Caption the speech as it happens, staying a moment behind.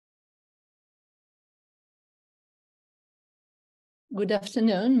Good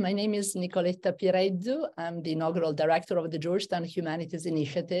afternoon. My name is Nicoletta Pireddu. I'm the inaugural director of the Georgetown Humanities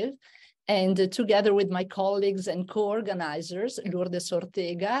Initiative. And together with my colleagues and co-organizers, Lourdes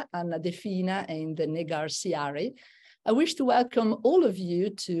Ortega, Anna Defina, and Negar Siari, I wish to welcome all of you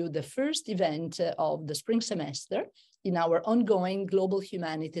to the first event of the spring semester in our ongoing Global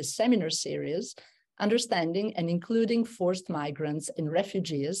Humanities Seminar Series, Understanding and Including Forced Migrants and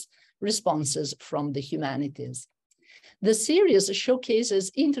Refugees, Responses from the Humanities. The series showcases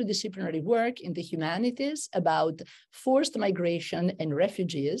interdisciplinary work in the humanities about forced migration and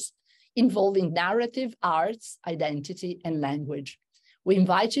refugees, involving narrative, arts, identity, and language. We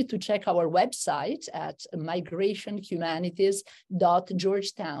invite you to check our website at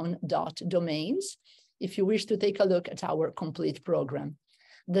migrationhumanities.georgetown.domains if you wish to take a look at our complete program.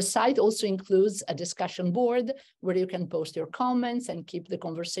 The site also includes a discussion board where you can post your comments and keep the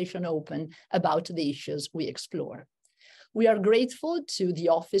conversation open about the issues we explore. We are grateful to the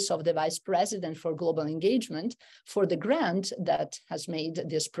Office of the Vice President for Global Engagement for the grant that has made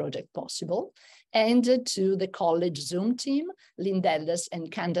this project possible, and to the college Zoom team, Lindellis and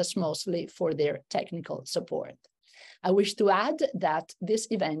Candace Mosley, for their technical support. I wish to add that this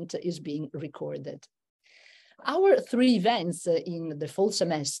event is being recorded. Our three events in the fall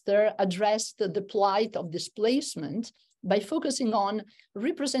semester addressed the plight of displacement by focusing on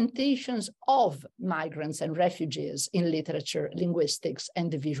representations of migrants and refugees in literature, linguistics, and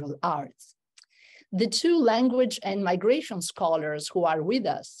the visual arts. The two language and migration scholars who are with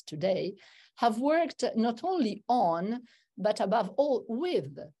us today have worked not only on, but above all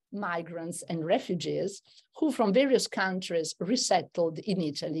with migrants and refugees who from various countries resettled in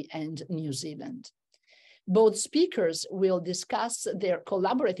Italy and New Zealand. Both speakers will discuss their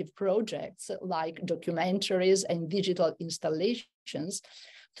collaborative projects like documentaries and digital installations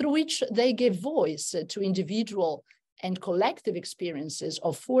through which they give voice to individual and collective experiences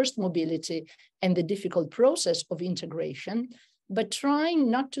of forced mobility and the difficult process of integration, but trying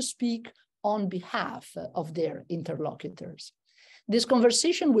not to speak on behalf of their interlocutors. This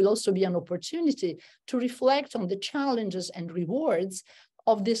conversation will also be an opportunity to reflect on the challenges and rewards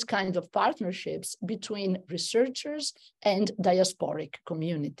of this kind of partnerships between researchers and diasporic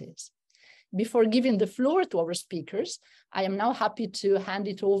communities. Before giving the floor to our speakers, I am now happy to hand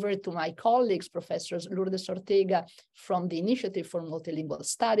it over to my colleagues, Professors Lourdes Ortega from the Initiative for Multilingual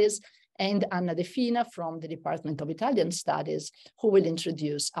Studies and Anna Defina from the Department of Italian Studies, who will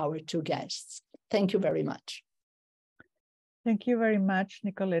introduce our two guests. Thank you very much. Thank you very much,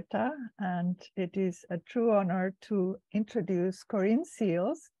 Nicoletta, and it is a true honor to introduce Corinne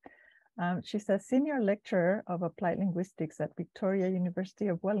Seals. She's a senior lecturer of applied linguistics at Victoria University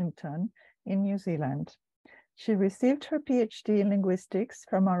of Wellington in New Zealand. She received her PhD in linguistics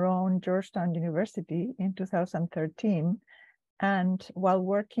from our own Georgetown University in 2013, and while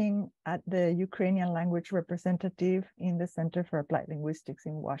working at the Ukrainian language representative in the Center for Applied Linguistics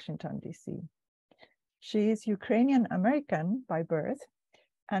in Washington, D.C. She is Ukrainian American by birth,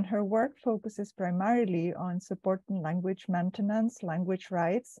 and her work focuses primarily on supporting language maintenance, language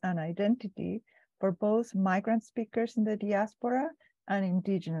rights, and identity for both migrant speakers in the diaspora and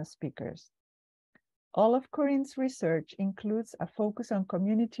indigenous speakers. All of Corinne's research includes a focus on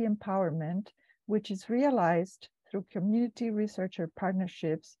community empowerment, which is realized through community researcher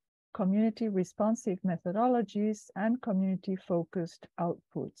partnerships, community responsive methodologies, and community-focused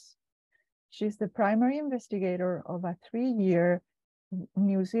outputs. She's the primary investigator of a 3-year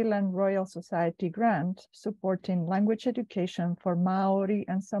New Zealand Royal Society grant supporting language education for Maori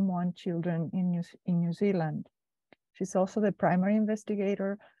and Samoan children in New Zealand. She's also the primary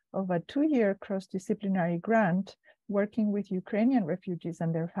investigator of a 2-year cross-disciplinary grant working with Ukrainian refugees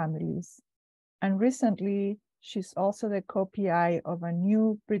and their families. And recently, she's also the co-PI of a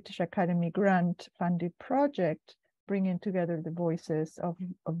new British Academy grant-funded project bringing together the voices of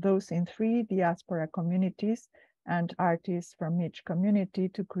those in 3 diaspora communities and artists from each community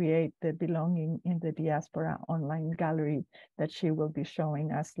to create the Belonging in the Diaspora online gallery that she will be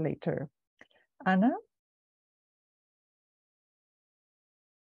showing us later. Anna?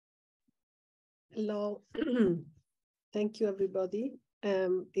 Hello. Thank you, everybody.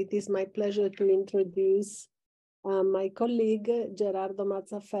 It is my pleasure to introduce my colleague, Gerardo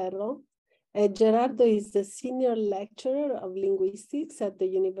Mazzaferro. Gerardo is the senior lecturer of linguistics at the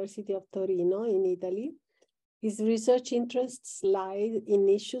University of Torino in Italy. His research interests lie in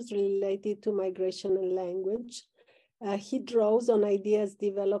issues related to migration and language. He draws on ideas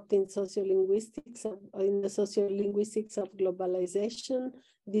developed in sociolinguistics, in the sociolinguistics of globalization,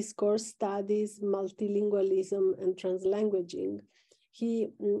 discourse studies, multilingualism, and translanguaging. He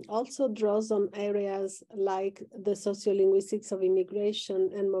also draws on areas like the sociolinguistics of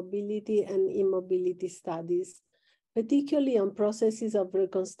immigration and mobility and immobility studies, particularly on processes of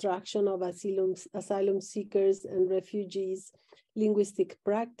reconstruction of asylum seekers and refugees, linguistic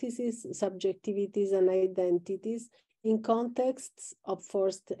practices, subjectivities, and identities in contexts of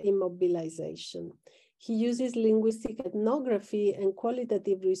forced immobilization. He uses linguistic ethnography and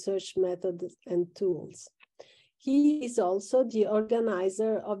qualitative research methods and tools. He is also the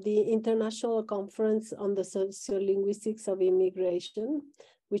organizer of the International Conference on the Sociolinguistics of Immigration,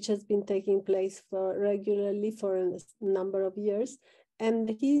 which has been taking place regularly for a number of years. And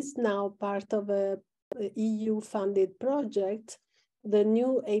he's now part of a EU-funded project, the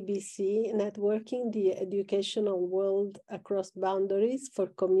new ABC, Networking the Educational World Across Boundaries for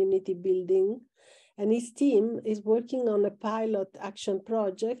Community Building. And his team is working on a pilot action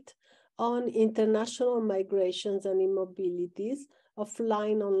project on international migrations and immobilities,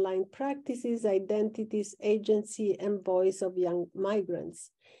 offline, online practices, identities, agency, and voice of young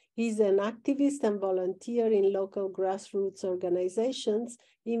migrants. He's an activist and volunteer in local grassroots organizations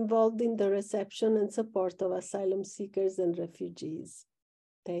involved in the reception and support of asylum seekers and refugees.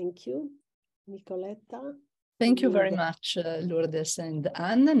 Thank you. Nicoletta? Thank you very much, Lourdes and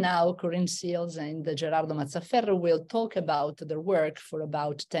Anna. Now, Corinne Seals and Gerardo Mazzaferro will talk about their work for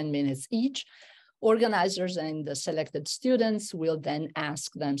about 10 minutes each. Organizers and the selected students will then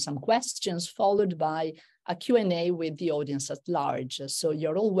ask them some questions, followed by a Q&A with the audience at large. So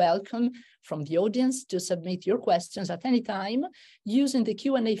you're all welcome from the audience to submit your questions at any time using the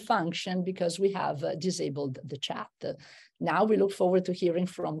Q&A function, because we have disabled the chat. Now we look forward to hearing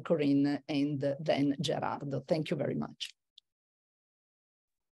from Corinne and then Gerardo. Thank you very much.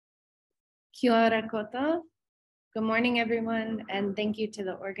 Kia ora koutou. Good morning, everyone, and thank you to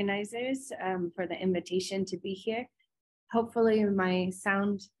the organizers for the invitation to be here. Hopefully my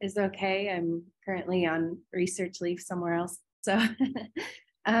sound is okay. I'm currently on research leave somewhere else. So,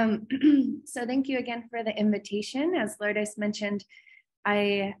 so thank you again for the invitation. As Lourdes mentioned,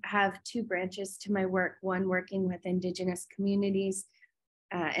 I have two branches to my work, one working with Indigenous communities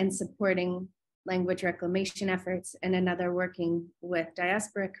and supporting language reclamation efforts, and another working with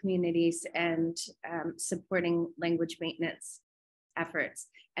diaspora communities and supporting language maintenance efforts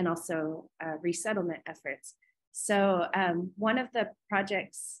and also resettlement efforts. So one of the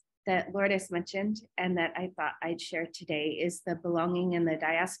projects that Lourdes mentioned and that I thought I'd share today is the Belonging in the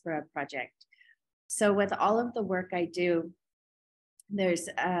Diaspora project. So with all of the work I do, there's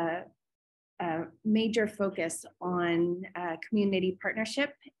a major focus on community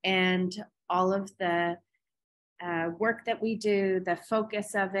partnership, and all of the work that we do, the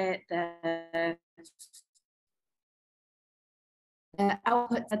focus of it, the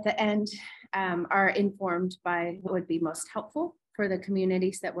outputs at the end are informed by what would be most helpful for the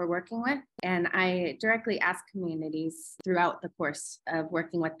communities that we're working with. And I directly ask communities throughout the course of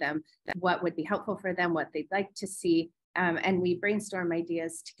working with them what would be helpful for them, what they'd like to see. And we brainstorm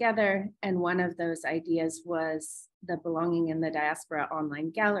ideas together. And one of those ideas was the Belonging in the Diaspora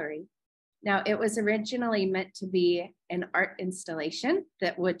online gallery. Now, it was originally meant to be an art installation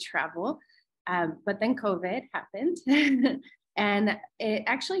that would travel, but then COVID happened. And it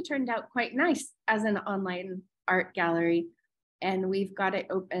actually turned out quite nice as an online art gallery. And we've got it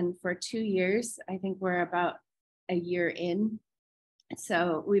open for 2 years. I think we're about a year in.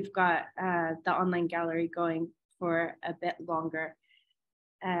 So we've got the online gallery going for a bit longer,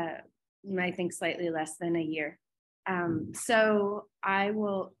 I think slightly less than a year. So I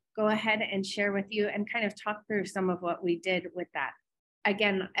will go ahead and share with you and kind of talk through some of what we did with that.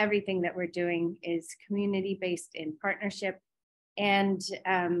 Again, everything that we're doing is community-based in partnership. And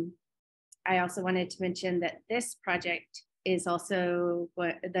I also wanted to mention that this project is also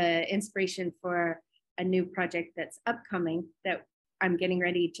the inspiration for a new project that's upcoming that I'm getting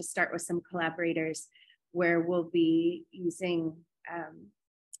ready to start with some collaborators, where we'll be using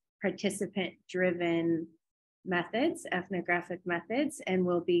participant-driven methods, ethnographic methods, and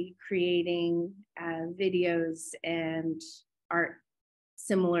we'll be creating videos and art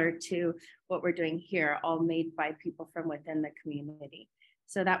similar to what we're doing here, all made by people from within the community.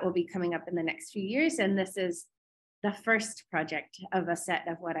 So that will be coming up in the next few years, and this is the first project of a set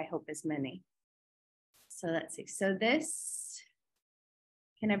of what I hope is many. So let's see, so this,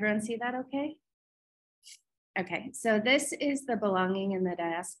 can everyone see that okay? Okay, so this is the Belonging in the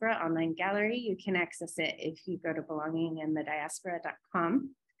Diaspora online gallery. You can access it if you go to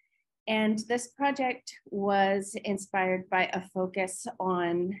belonginginthediaspora.com. And this project was inspired by a focus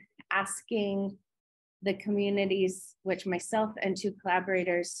on asking the communities, which myself and two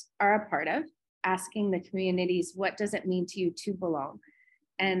collaborators are a part of, asking the communities, what does it mean to you to belong?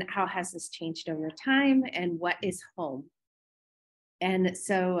 and how has this changed over time, and what is home? And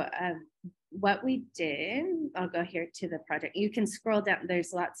so what we did, I'll go here to the project. You can scroll down,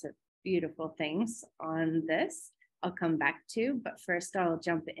 there's lots of beautiful things on this I'll come back to, but first I'll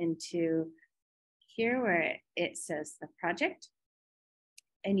jump into here where it says the project.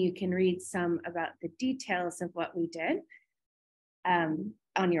 And you can read some about the details of what we did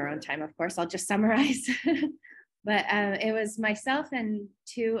on your own time, of course. I'll just summarize. But it was myself and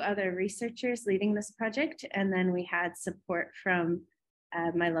 2 other researchers leading this project. And then we had support from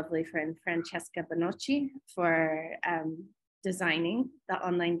my lovely friend, Francesca Bonocci, for designing the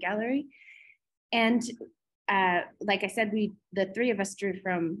online gallery. And like I said, the 3 of us drew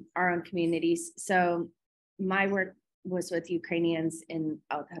from our own communities. So my work was with Ukrainians in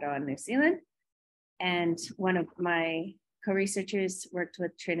Aotearoa, New Zealand. And one of my co-researchers worked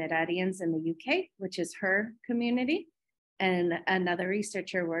with Trinidadians in the UK, which is her community. And another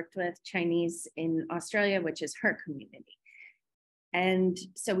researcher worked with Chinese in Australia, which is her community. And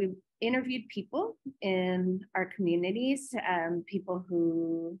so we interviewed people in our communities, people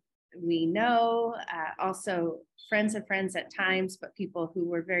who we know, also friends of friends at times, but people who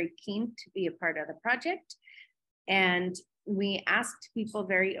were very keen to be a part of the project. And we asked people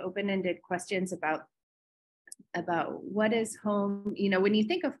very open-ended questions about what is home? You know, when you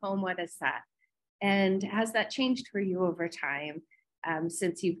think of home, what is that? And has that changed for you over time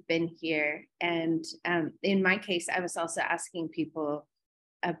since you've been here? And in my case, I was also asking people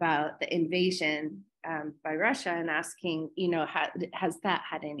about the invasion by Russia and asking, you know, has that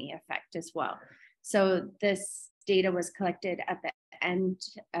had any effect as well? So this data was collected at the end,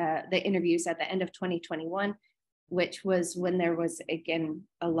 the interviews at the end of 2021, which was when there was, again,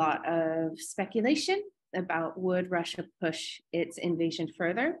 a lot of speculation about would Russia push its invasion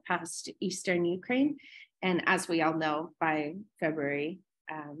further past Eastern Ukraine. And as we all know, by February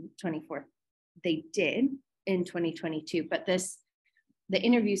 24th, they did in 2022, but the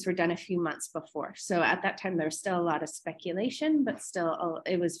interviews were done a few months before. So at that time, there was still a lot of speculation, but still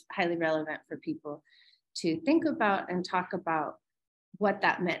it was highly relevant for people to think about and talk about what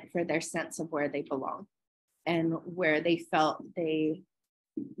that meant for their sense of where they belong and where they felt they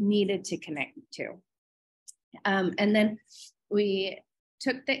needed to connect to. And then we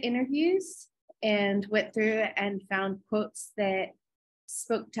took the interviews and went through and found quotes that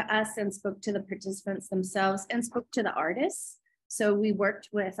spoke to us and spoke to the participants themselves and spoke to the artists. So we worked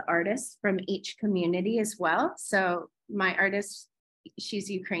with artists from each community as well. So my artist, she's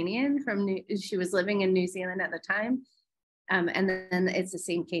Ukrainian, she was living in New Zealand at the time. And then it's the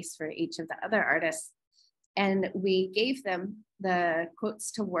same case for each of the other artists. And we gave them the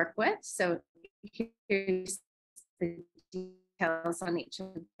quotes to work with. So here's the details on each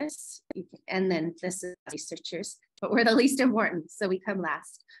of this. And then this is researchers, but we're the least important, so we come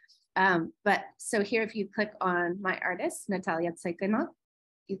last. But so here, if you click on my artist, Natalia Tsaikina,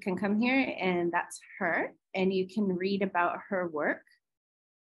 you can come here and that's her, and you can read about her work.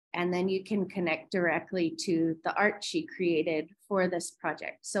 And then you can connect directly to the art she created for this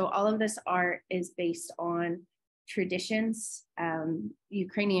project. So all of this art is based on traditions,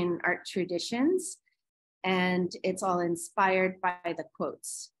 Ukrainian art traditions, and it's all inspired by the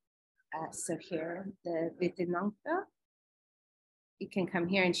quotes. So here, the Vitinanka, you can come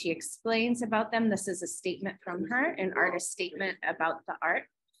here and she explains about them. This is a statement from her, an artist statement about the art.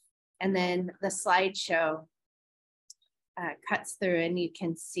 And then the slideshow cuts through, and you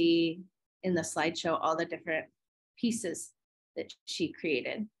can see in the slideshow all the different pieces that she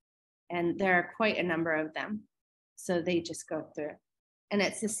created. And there are quite a number of them. So they just go through. And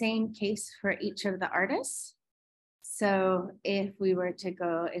it's the same case for each of the artists. So if we were to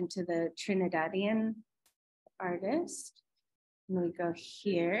go into the Trinidadian artist, and we go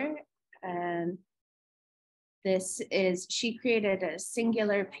here, and this is, she created a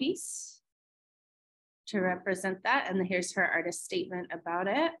singular piece to represent that. And here's her artist statement about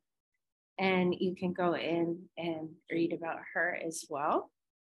it. And you can go in and read about her as well.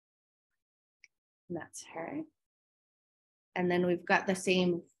 And that's her. And then we've got the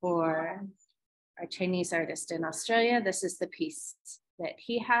same for our Chinese artist in Australia. This is the piece that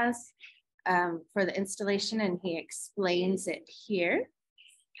he has for the installation, and he explains it here.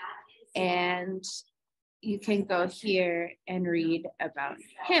 And you can go here and read about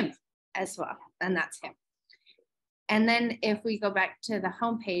him as well, and that's him. And then if we go back to the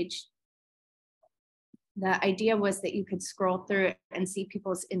homepage, the idea was that you could scroll through and see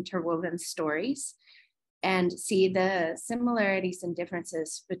people's interwoven stories and see the similarities and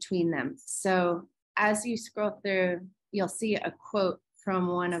differences between them. So as you scroll through, you'll see a quote from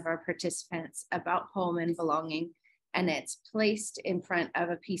one of our participants about home and belonging. and it's placed in front of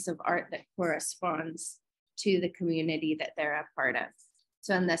a piece of art that corresponds to the community that they're a part of.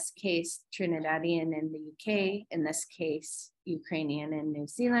 So in this case, Trinidadian in the UK, in this case, Ukrainian in New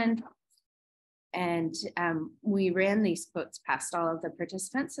Zealand. And we ran these quotes past all of the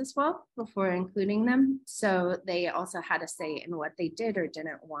participants as well before including them. So they also had a say in what they did or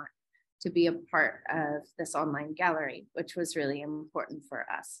didn't want to be a part of this online gallery, which was really important for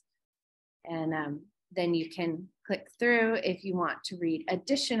us. And then you can click through if you want to read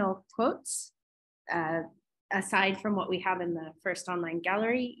additional quotes. Aside from what we have in the first online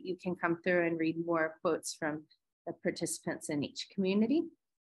gallery, you can come through and read more quotes from the participants in each community.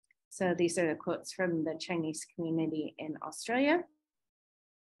 So these are the quotes from the Chinese community in Australia.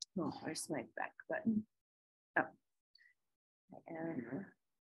 Oh, where's my back button? Oh,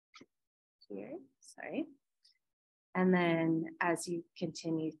 here, sorry. And then as you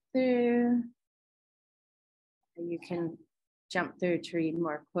continue through, you can jump through to read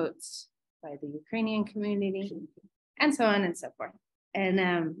more quotes by the Ukrainian community, and so on and so forth.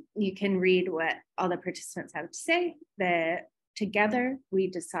 And you can read what all the participants have to say. Together, we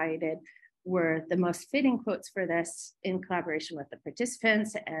decided were the most fitting quotes for this in collaboration with the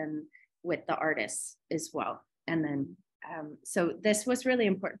participants and with the artists as well. And then, so this was really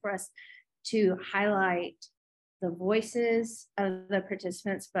important for us to highlight the voices of the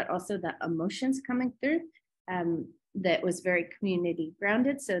participants, but also the emotions coming through. That was very community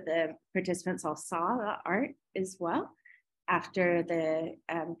grounded. So the participants all saw the art as well after the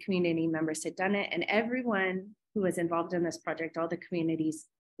community members had done it. And everyone who was involved in this project, all the communities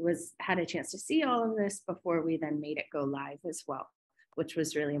had a chance to see all of this before we then made it go live as well, which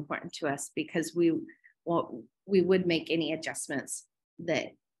was really important to us because we would make any adjustments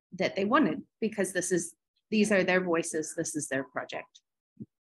that they wanted, because these are their voices, this is their project.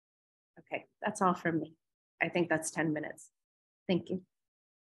 Okay, that's all from me. I think that's 10 minutes. Thank you.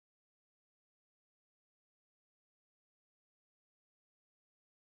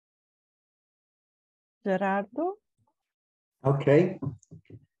 Gerardo? Okay.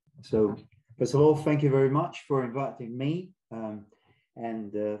 So first of all, thank you very much for inviting me.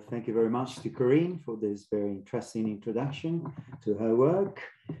 And thank you very much to Corinne for this very interesting introduction to her work.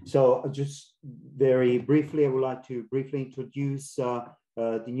 So just very briefly, I would like to briefly introduce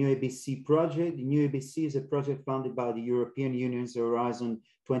the New ABC project. The New ABC is a project funded by the European Union's Horizon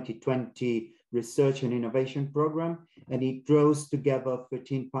 2020 Research and Innovation Program, and it draws together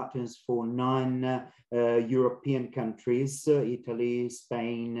 13 partners for 9 European countries, Italy,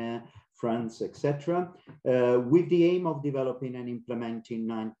 Spain, France, etc., with the aim of developing and implementing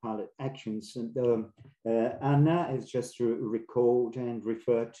 9 pilot actions. And Anna has just recalled and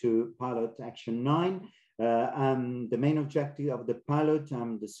referred to pilot action 9. The main objective of the pilot,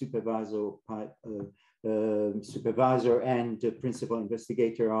 I'm the supervisor and principal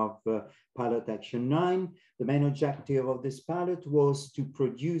investigator of pilot action 9. The main objective of this pilot was to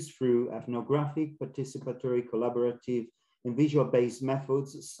produce through ethnographic, participatory, collaborative, and visual-based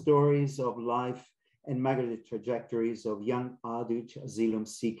methods, stories of life and migratory trajectories of young adult asylum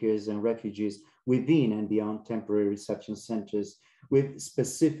seekers and refugees within and beyond temporary reception centers, with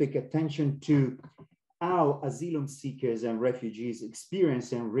specific attention to how asylum seekers and refugees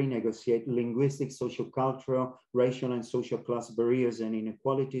experience and renegotiate linguistic, social, cultural, racial, and social class barriers and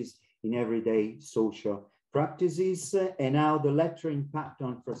inequalities in everyday social practices, and how the latter impact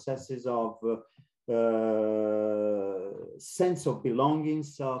on processes of sense of belonging,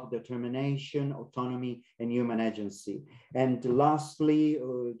 self-determination, autonomy, and human agency. And lastly,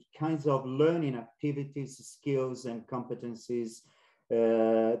 kinds of learning activities, skills, and competencies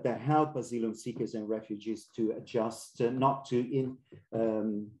that help asylum seekers and refugees to adjust, not to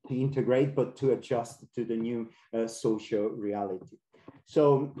integrate, but to adjust to the new social reality.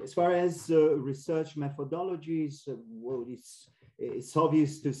 So as far as research methodologies, well, it's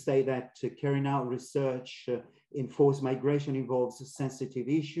obvious to say that carrying out research in forced migration involves sensitive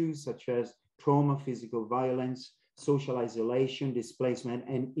issues such as trauma, physical violence, social isolation, displacement,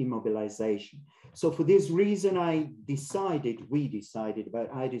 and immobilization. So for this reason, I decided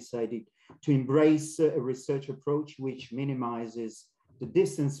to embrace a research approach which minimizes the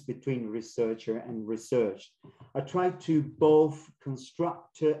distance between researcher and researched. I tried to both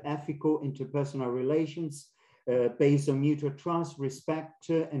construct ethical interpersonal relations based on mutual trust, respect,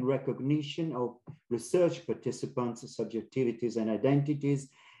 and recognition of research participants' subjectivities and identities,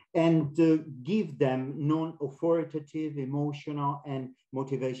 and give them non-authoritative, emotional, and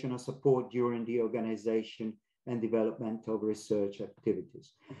motivational support during the organization and development of research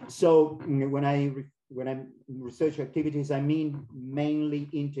activities. So when I'm research activities, I mean mainly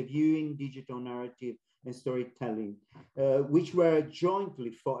interviewing, digital narrative and storytelling, which were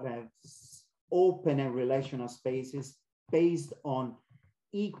jointly thought as open and relational spaces based on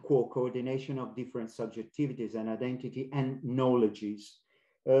equal coordination of different subjectivities and identity and knowledges,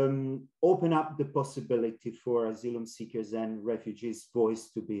 open up the possibility for asylum seekers and refugees' voice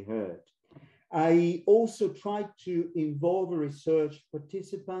to be heard. I also tried to involve research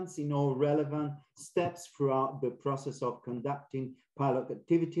participants in all relevant steps throughout the process of conducting pilot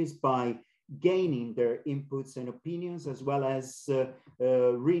activities by gaining their inputs and opinions, as well as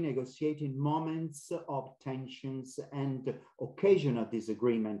renegotiating moments of tensions and occasional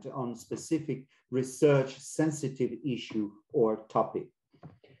disagreement on specific research sensitive issue or topic.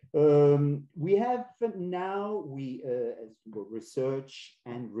 We have now,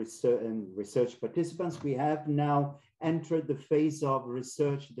 as research participants, we have now entered the phase of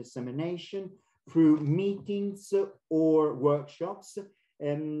research dissemination through meetings or workshops,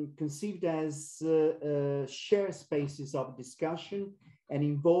 conceived as shared spaces of discussion and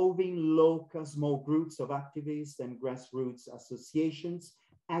involving local small groups of activists and grassroots associations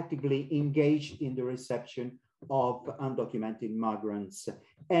actively engaged in the reception of undocumented migrants,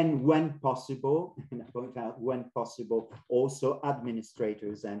 and when possible, and I point out when possible, also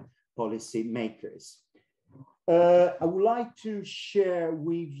administrators and policy makers. I would like to share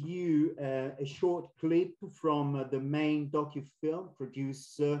with you a short clip from the main docufilm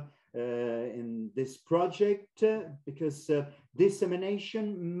produced in this project, because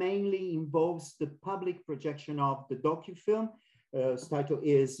dissemination mainly involves the public projection of the docufilm. Its title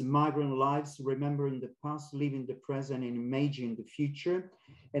is Migrant Lives, Remembering the Past, Living the Present, and Imagining the Future.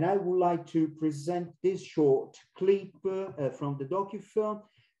 And I would like to present this short clip from the docufilm,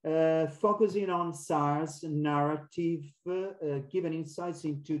 focusing on SAR's narrative, giving insights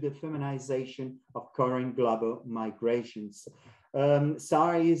into the feminization of current global migrations.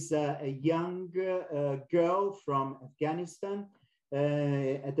 SAR is a young girl from Afghanistan.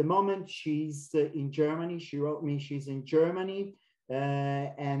 At the moment, she's in Germany. She wrote me she's in Germany,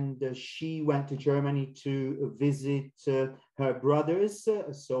 and she went to Germany to visit her brothers.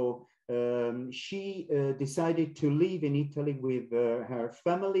 So she decided to live in Italy with her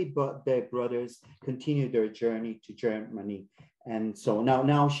family, but their brothers continued their journey to Germany. And so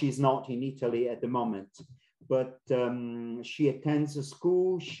now she's not in Italy at the moment, but she attends a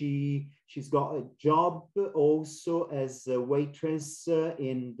school. She's got a job also as a waitress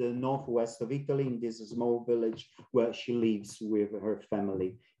in the northwest of Italy, in this small village where she lives with her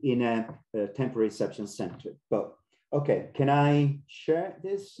family in a temporary reception center. But okay, can I share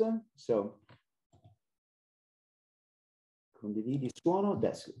this? So, condividi suono,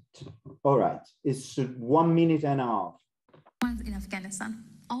 that's it. All right, it's 1 minute and a half. In Afghanistan,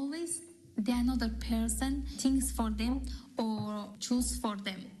 always the another person thinks for them or choose for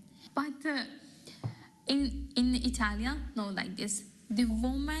them. But in Italia, no, like this. The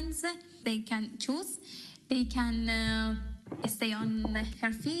women, they can choose, they can stay on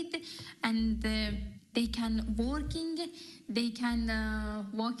her feet, and they can working, they can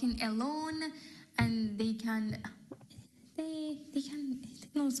walking alone, and they can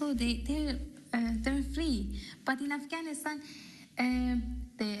also they're free. But in Afghanistan,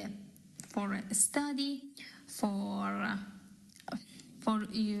 for study, for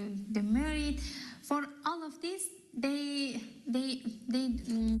the merit, for all of this, they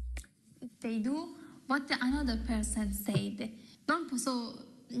do what another person said. Non posso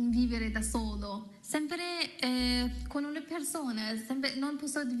vivere da solo, sempre con una persona, sempre, non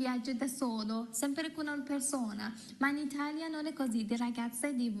posso viaggiare da solo, sempre con una persona. Ma in Italia non è così, di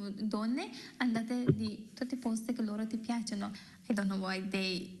ragazze, di donne, andate di tutti i posti che loro ti piacciono. I don't know why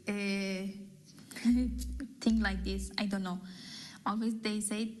they think like this, I don't know. Always they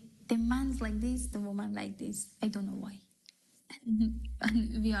say, the man's like this, the woman like this. I don't know why.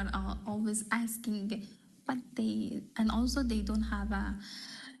 And we are always asking, but and also they don't have a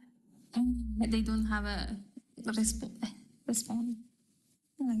response.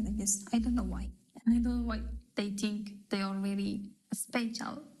 Like this. I don't know why. I don't know why they think they are very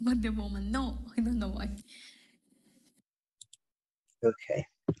special, but the woman, no, I don't know why. Okay,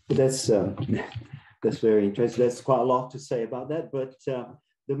 that's very interesting. There's quite a lot to say about that, but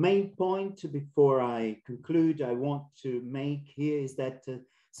the main point before I conclude I want to make here is that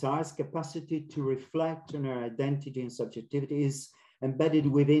SAR's capacity to reflect on her identity and subjectivity is embedded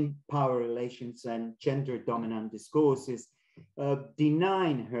within power relations and gender dominant discourses,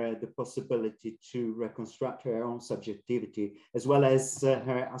 denying her the possibility to reconstruct her own subjectivity, as well as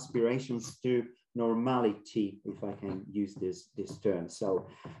her aspirations to normality, if I can use this term. So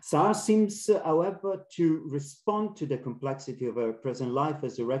Sara seems, however, to respond to the complexity of her present life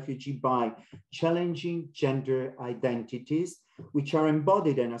as a refugee by challenging gender identities, which are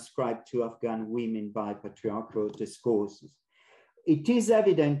embodied and ascribed to Afghan women by patriarchal discourses. It is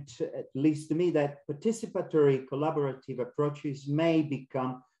evident, at least to me, that participatory collaborative approaches may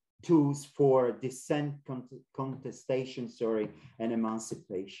become tools for dissent, contestation, and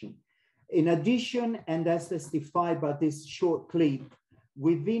emancipation. In addition, and as testified by this short clip,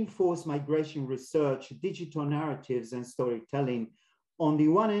 within forced migration research, digital narratives and storytelling, on the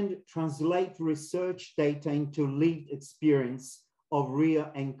one hand, translate research data into lived experience of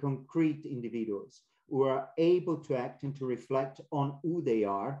real and concrete individuals who are able to act and to reflect on who they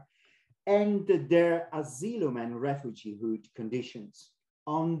are and their asylum and refugeehood conditions.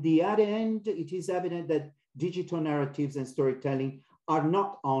 On the other hand, it is evident that digital narratives and storytelling are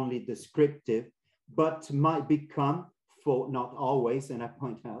not only descriptive, but might become, for not always, and I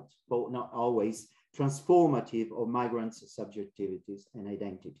point out, for not always, transformative of migrants' subjectivities and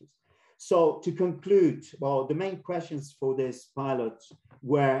identities. So to conclude, well, the main questions for this pilot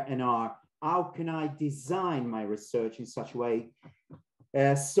were and are, how can I design my research in such a way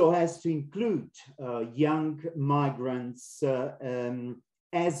so as to include young migrants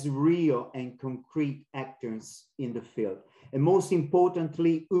as real and concrete actors in the field? And most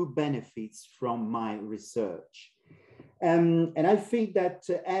importantly, who benefits from my research? And I think that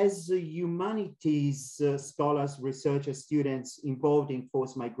as humanities scholars, researchers, students involved in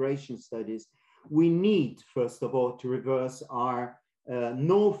forced migration studies, we need, first of all, to reverse our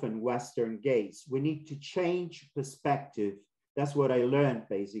North and Western gaze. We need to change perspective. That's what I learned,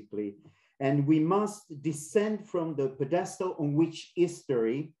 basically. And we must descend from the pedestal on which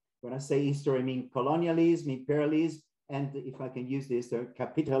history, when I say history, I mean colonialism, imperialism, and if I can use this term,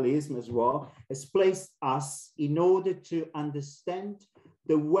 capitalism as well, has placed us in order to understand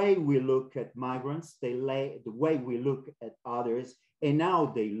the way we look at migrants, the way we look at others, and how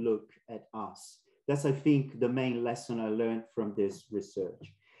they look at us. That's, I think, the main lesson I learned from this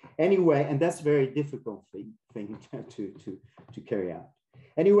research. Anyway, and that's a very difficult thing to carry out.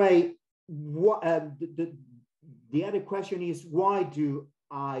 Anyway, the other question is, why do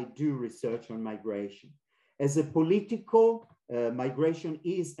I do research on migration? As a political, migration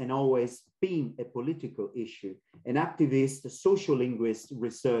is and always been a political issue. An activist, a social linguist,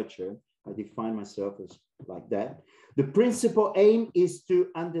 researcher, I define myself as like that. The principal aim is to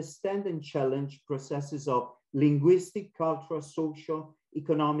understand and challenge processes of linguistic, cultural, social,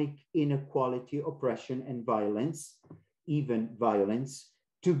 economic inequality, oppression, and violence, even violence,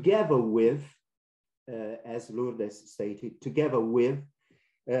 together with, as Lourdes stated, together with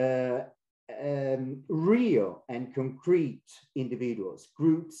real and concrete individuals,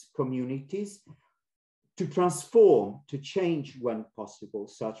 groups, communities, to transform, to change when possible,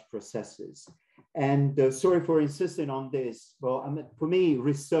 such processes. And sorry for insisting on this, but for me,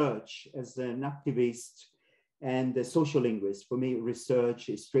 research as an activist and a social linguist, for me, research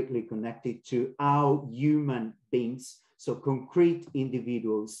is strictly connected to how human beings, so concrete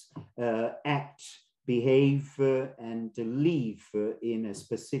individuals, act, behave, and live in a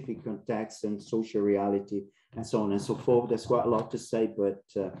specific context and social reality, and so on and so forth. There's quite a lot to say, but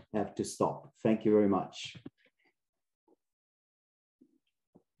I have to stop. Thank you very much.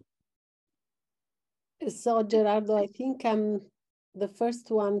 So, Gerardo, I think I'm the first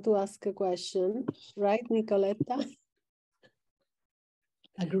one to ask a question, right, Nicoletta?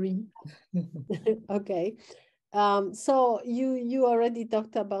 Agree. Okay. So you already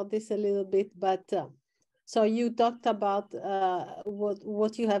talked about this a little bit, but so you talked about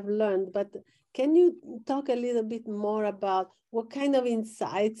what you have learned, but can you talk a little bit more about what kind of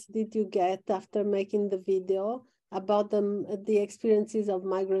insights did you get after making the video about the experiences of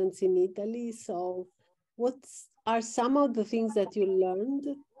migrants in Italy? So what are some of the things that you learned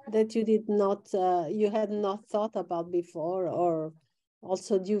that you did not, you had not thought about before, or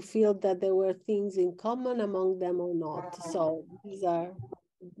also do you feel that there were things in common among them or not? So these are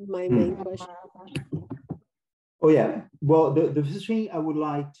my main questions. Oh yeah, well, the first thing I would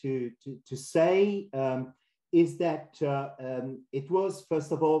like to say is that it was,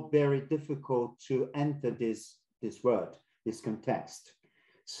 first of all, very difficult to enter this word, this context.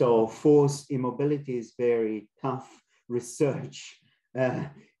 So forced immobility is very tough research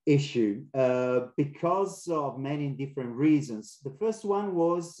issue because of many different reasons. The first one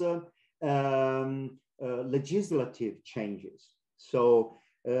was legislative changes. So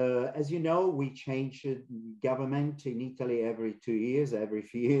as you know, we change government in Italy every 2 years, every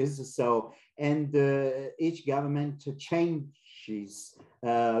few years. So, and each government changes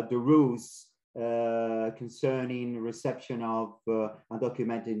the rules concerning reception of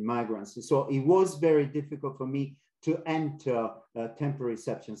undocumented migrants. So it was very difficult for me to enter temporary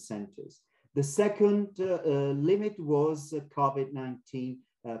reception centers. The second limit was COVID-19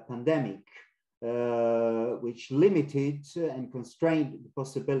 pandemic, which limited and constrained the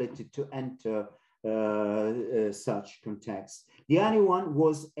possibility to enter such context. The other one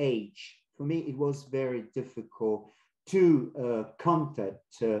was age. For me, it was very difficult to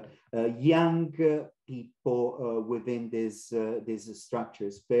contact young people within these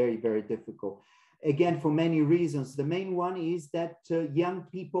structures. Very, very difficult. Again, for many reasons. The main one is that young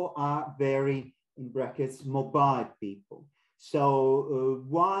people are very, in brackets, mobile people. So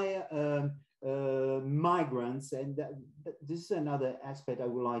while migrants, and this is another aspect I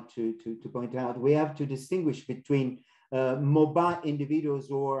would like to point out, we have to distinguish between mobile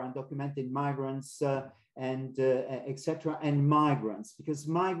individuals or undocumented migrants and etc. and migrants, because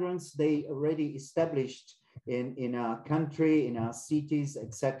migrants, they already established in our country, in our cities,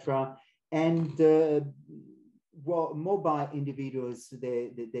 etc. And well, mobile individuals,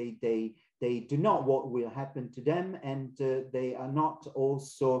 they do not know what will happen to them, and they are not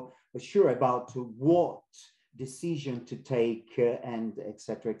also sure about what decision to take and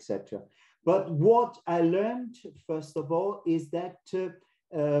etc. etc. But what I learned, first of all, is that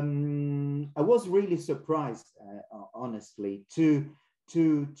I was really surprised, honestly, to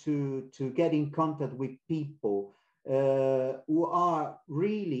get in contact with people who are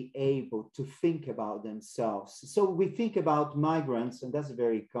really able to think about themselves. So we think about migrants, and that's a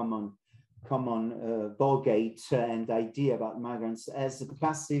very common vulgate and idea about migrants as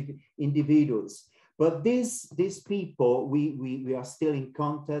passive individuals. But these people, we are still in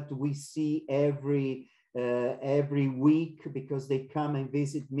contact. We see every week, because they come and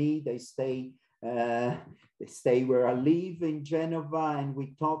visit me. They stay where I live in Genova, and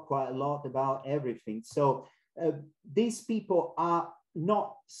we talk quite a lot about everything. So these people are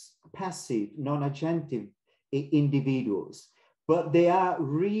not passive, non-agentive individuals, but they are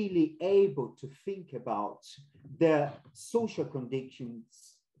really able to think about the social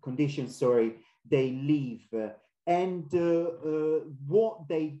conditions they live, and what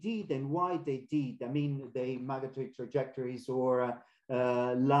they did and why they did. I mean, the migratory trajectories or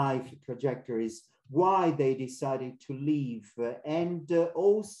life trajectories, why they decided to leave, and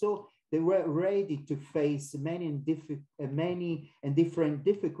also they were ready to face many and different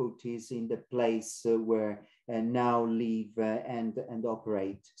difficulties in the place where now live and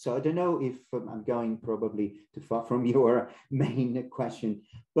operate. So I don't know if I'm going probably too far from your main question,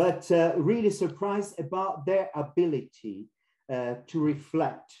 but really surprised about their ability to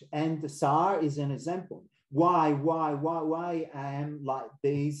reflect. And SAR is an example. Why I am like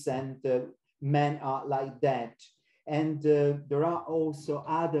this and men are like that. And there are also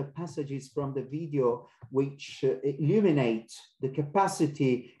other passages from the video which illuminate the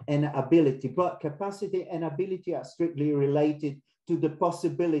capacity and ability, but capacity and ability are strictly related to the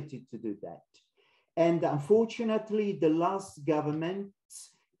possibility to do that. And unfortunately, the last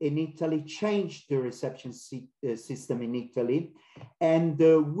governments in Italy changed the reception system in Italy. And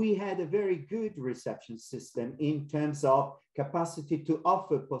we had a very good reception system in terms of capacity to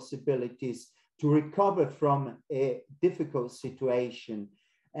offer possibilities to recover from a difficult situation,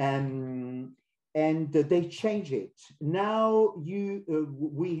 and they change it. Now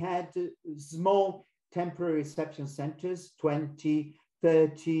we had small temporary reception centers, 20,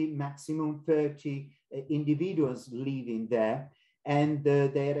 30, maximum 30 individuals living there, and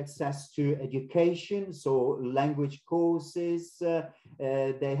they had access to education, so language courses.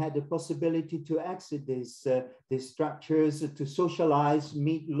 They had the possibility to exit these structures, to socialize,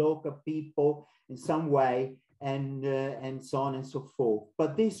 meet local people in some way, and so on and so forth.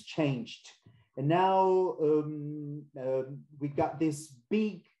 But this changed. And now we got these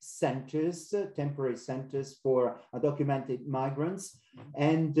big centers, temporary centers for undocumented migrants,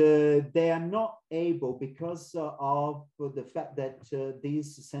 and they are not able, because of the fact that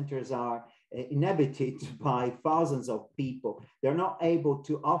these centers are inhabited by thousands of people, they're not able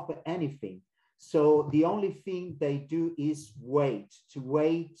to offer anything. So the only thing they do is wait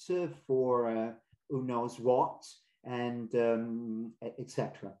for who knows what, and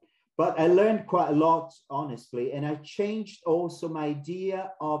etc. But I learned quite a lot, honestly, and I changed also my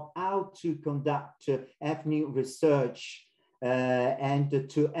idea of how to conduct ethnic research and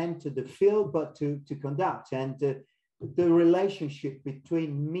to enter the field, but to conduct, and the relationship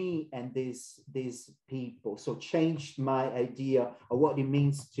between me and these people. So changed my idea of what it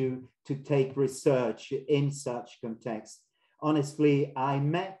means to take research in such context. Honestly, I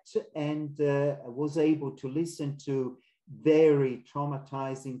met and was able to listen to very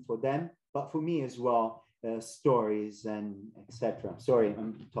traumatizing for them but for me as well, stories and etc. Sorry,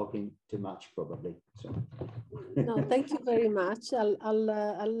 I'm talking too much probably. So. No, thank you very much.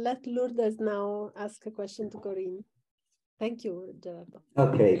 I'll let Lourdes now ask a question to Corinne. Thank you, Gerardo.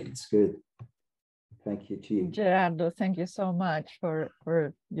 Okay, it's good. Thank you to you. Gerardo, thank you so much for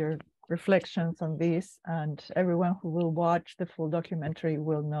your reflections on this, and everyone who will watch the full documentary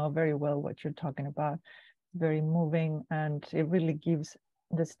will know very well what you're talking about. Very moving, and it really gives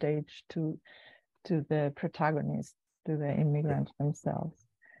the stage to the protagonists, to the immigrants themselves.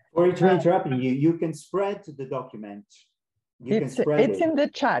 Sorry to interrupt you. You can spread the document. It's in the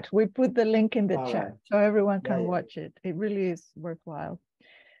chat. We put the link in the chat, right, so everyone can watch it. It really is worthwhile.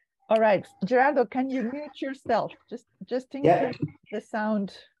 All right, Gerardo, can you mute yourself? Just in case the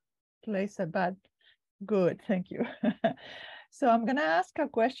sound plays a bad. Good, thank you. So I'm going to ask a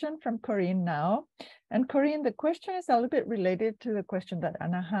question from Corinne now. And Corinne, the question is a little bit related to the question that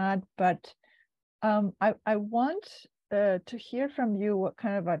Anna had, but I want to hear from you what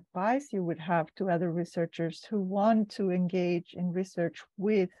kind of advice you would have to other researchers who want to engage in research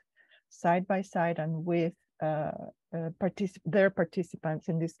with side by side and with their participants,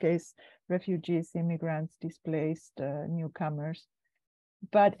 in this case, refugees, immigrants, displaced, newcomers.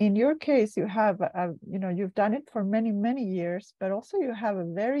 But in your case, you have, you've done it for many, many years, but also you have a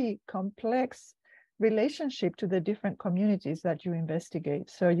very complex relationship to the different communities that you investigate.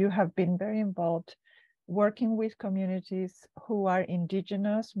 So you have been very involved working with communities who are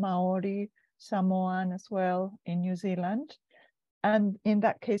indigenous, Maori, Samoan as well in New Zealand. And in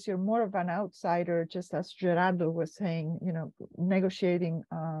that case, you're more of an outsider, just as Gerardo was saying, negotiating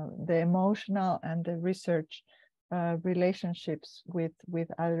the emotional and the research relationships with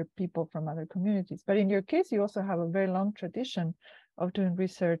other people from other communities. But in your case, you also have a very long tradition of doing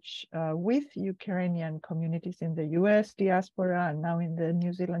research with Ukrainian communities in the US diaspora and now in the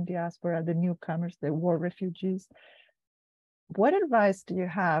New Zealand diaspora, the newcomers, the war refugees. What advice do you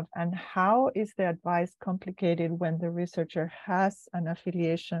have, and how is the advice complicated when the researcher has an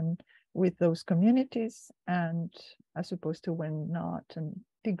affiliation with those communities, and as opposed to when not, and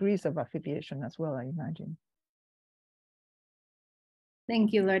degrees of affiliation as well, I imagine?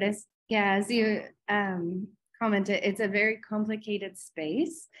 Thank you, Lourdes. Yeah, as you commented, it's a very complicated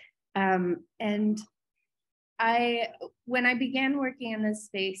space. And when I began working in this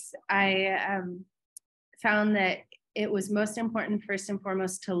space, I found that it was most important, first and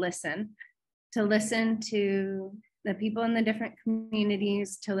foremost, to listen to the people in the different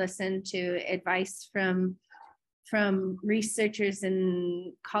communities, to listen to advice from researchers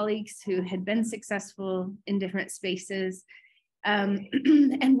and colleagues who had been successful in different spaces.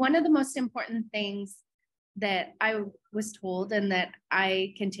 And one of the most important things that I was told and that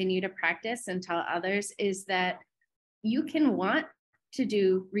I continue to practice and tell others is that you can want to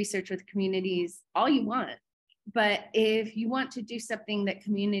do research with communities all you want, but if you want to do something that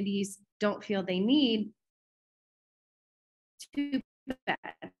communities don't feel they need, too bad.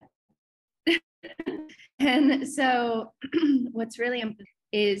 And so what's really important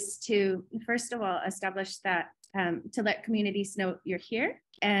is to, first of all, establish that to let communities know you're here.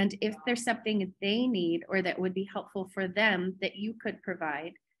 And if there's something they need or that would be helpful for them that you could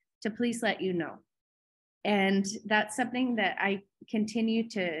provide, to please let you know. And that's something that I continue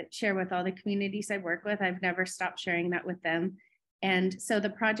to share with all the communities I work with. I've never stopped sharing that with them. And so the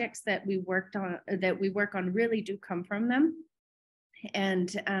projects that we work on really do come from them. And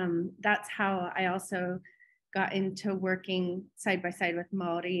that's how I also got into working side by side with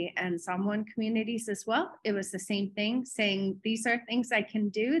Maori and Samoan communities as well. It was the same thing, saying, these are things I can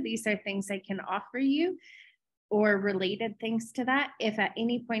do, these are things I can offer you, or related things to that. If at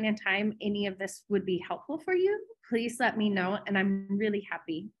any point in time, any of this would be helpful for you, please let me know. And I'm really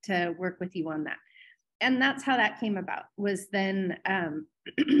happy to work with you on that. And that's how that came about, was then,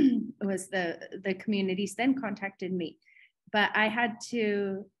 was the communities then contacted me. But I had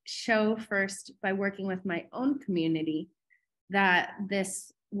to show first by working with my own community that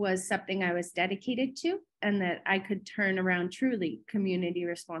this was something I was dedicated to and that I could turn around truly community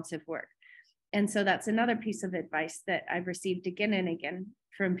responsive work. And so that's another piece of advice that I've received again and again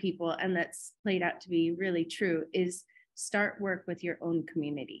from people, and that's played out to be really true, is start work with your own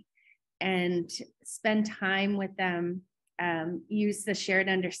community and spend time with them. Use the shared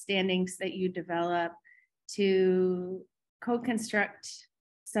understandings that you develop to co-construct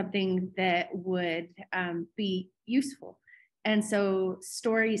something that would be useful. And so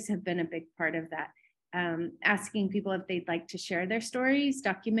stories have been a big part of that. Asking people if they'd like to share their stories,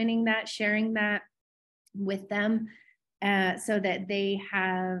 documenting that, sharing that with them, so that they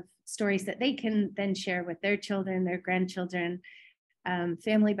have stories that they can then share with their children, their grandchildren,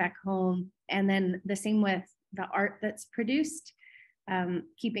 family back home. And then the same with the art that's produced,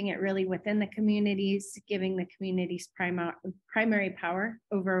 keeping it really within the communities, giving the communities primary power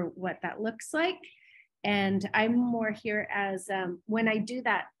over what that looks like. And I'm more here as, when I do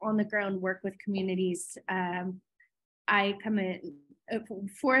that on the ground work with communities, I come in,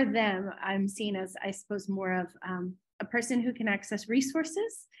 for them, I'm seen as, I suppose, more of a person who can access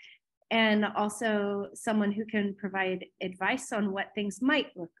resources, and also someone who can provide advice on what things might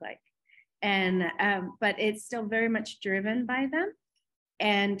look like. And, but it's still very much driven by them.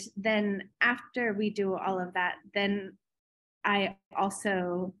 And then after we do all of that, then I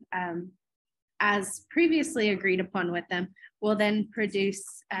also, as previously agreed upon with them, will then produce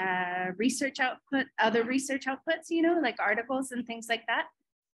research output, other research outputs, you know, like articles and things like that.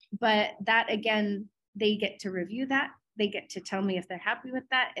 But that, again, they get to review that. They get to tell me if they're happy with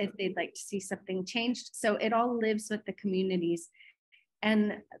that, if they'd like to see something changed. So it all lives with the communities.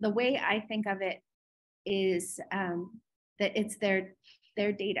 And the way I think of it is that it's their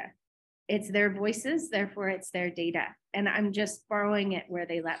data. It's their voices, therefore it's their data. And I'm just borrowing it where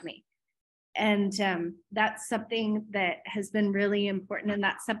they let me. And that's something that has been really important. And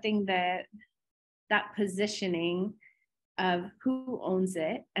that's something that positioning of who owns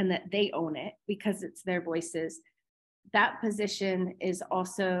it and that they own it because it's their voices, that position is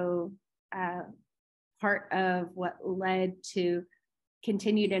also part of what led to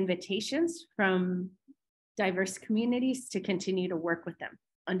continued invitations from diverse communities to continue to work with them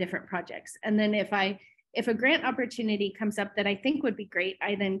on different projects. And then if a grant opportunity comes up that I think would be great,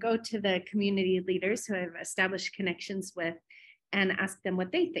 I then go to the community leaders who I've established connections with and ask them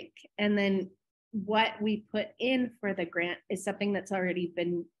what they think. And then what we put in for the grant is something that's already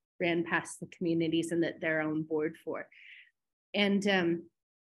been ran past the communities and that they're on board for. And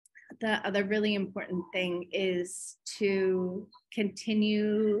the other really important thing is to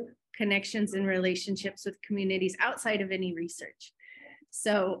continue connections and relationships with communities outside of any research.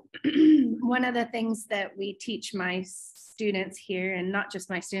 So one of the things that we teach my students here, and not just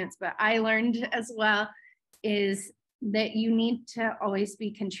my students, but I learned as well, is that you need to always be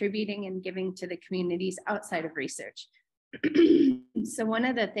contributing and giving to the communities outside of research. So one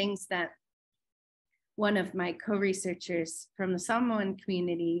of the things that one of my co-researchers from the Samoan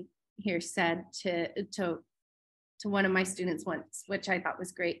community here said to one of my students once, which I thought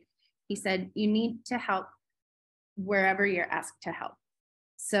was great, he said, you need to help wherever you're asked to help.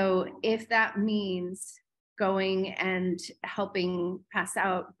 So if that means going and helping pass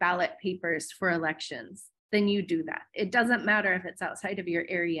out ballot papers for elections, then you do that. It doesn't matter if it's outside of your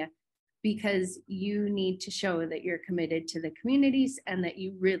area, because you need to show that you're committed to the communities and that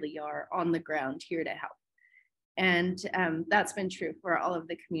you really are on the ground here to help. And that's been true for all of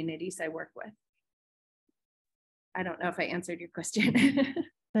the communities I work with. I don't know if I answered your question.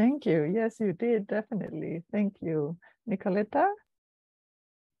 Thank you. Yes, you did, definitely. Thank you. Nicoletta?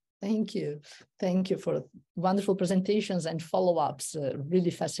 Thank you. Thank you for wonderful presentations and follow-ups, really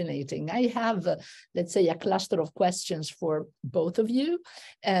fascinating. I have, let's say, a cluster of questions for both of you,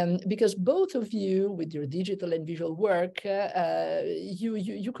 because both of you, with your digital and visual work,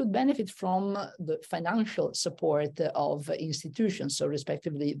 you could benefit from the financial support of institutions, so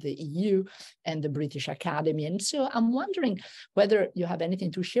respectively the EU and the British Academy. And so I'm wondering whether you have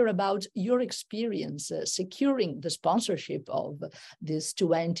anything to share about your experience securing the sponsorship of these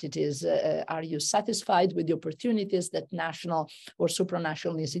two entities. Are you satisfied with the opportunities that national or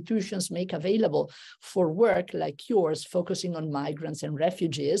supranational institutions make available for work like yours, focusing on migrants and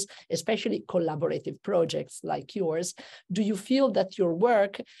refugees, especially collaborative projects like yours? Do you feel that your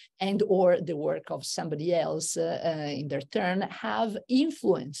work and or the work of somebody else in their turn have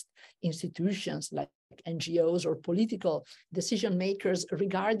influenced institutions like NGOs or political decision makers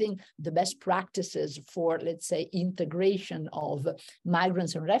regarding the best practices for, let's say, integration of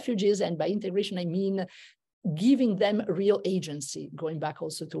migrants and refugees? And by integration, I mean giving them real agency, going back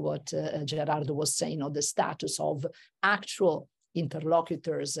also to what Gerardo was saying on the status of actual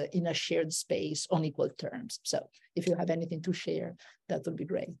interlocutors in a shared space on equal terms. So if you have anything to share, that would be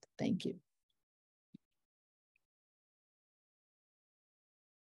great. Thank you.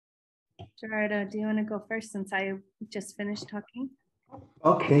 Gerardo, do you want to go first since I just finished talking?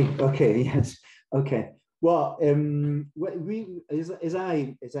 Okay, yes, okay. Well, as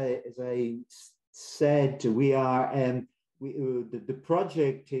I said, we are the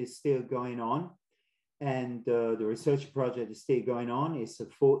project is still going on, and the research project is still going on. It's a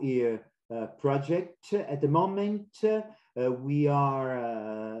 4-year project at the moment. We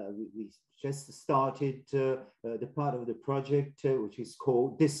just started the part of the project which is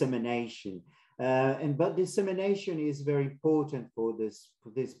called dissemination. But dissemination is very important for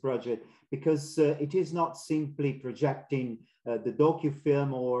this project, because it is not simply projecting the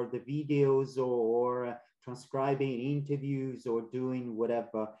docufilm or the videos or transcribing interviews or doing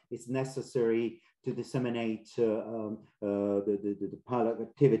whatever is necessary to disseminate the pilot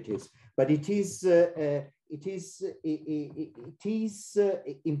activities. But it is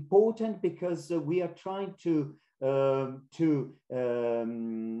important because we are trying to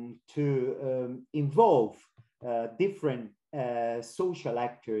involve different social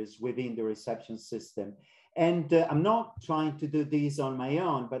actors within the reception system. And I'm not trying to do this on my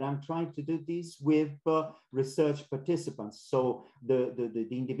own, but I'm trying to do this with research participants. So the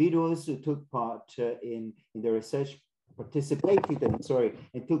individuals who took part in the research participated,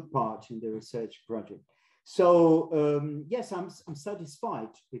 and took part in the research project. So yes, I'm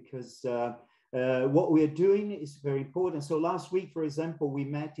satisfied because what we are doing is very important. So last week, for example, we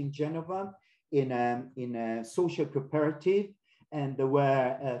met in Genova in a social cooperative, and there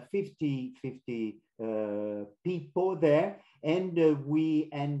were 50 people there, and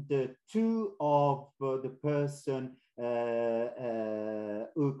two of the person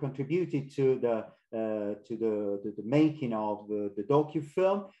who contributed to the making of the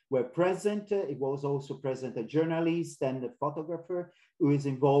docufilm were present. It was also present a journalist and a photographer who is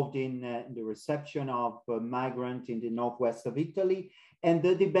involved in the reception of migrants in the northwest of Italy. And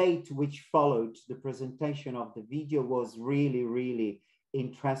the debate which followed the presentation of the video was really, really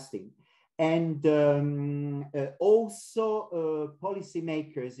interesting. And also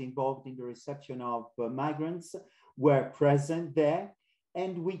policymakers involved in the reception of migrants were present there.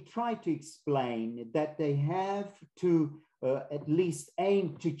 And we tried to explain that they have to at least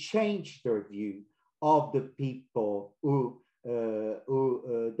aim to change their view of the people who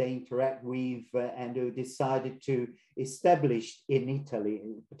they interact with and who decided to establish in Italy,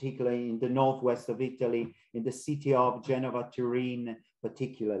 particularly in the northwest of Italy, in the city of Genova, Turin,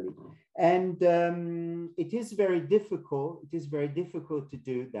 particularly. And it is very difficult. It is very difficult to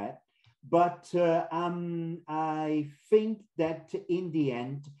do that. But I think that in the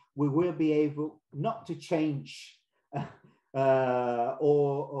end, we will be able not to change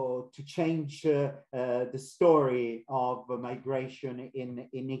or to change the story of migration in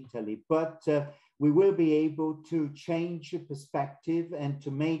Italy, but we will be able to change perspective and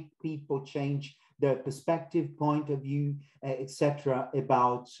to make people change their perspective, point of view, etc.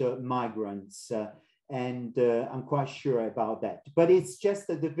 about migrants. And I'm quite sure about that. But it's just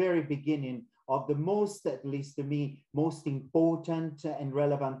at the very beginning of the most, at least to me, most important and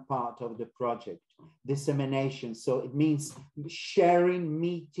relevant part of the project, dissemination. So it means sharing,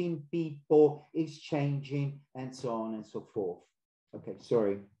 meeting people, exchanging, and so on and so forth. Okay,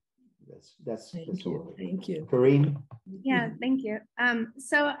 sorry. That's all. Thank you. Corinne? Yeah, thank you.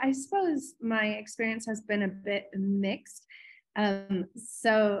 So I suppose my experience has been a bit mixed.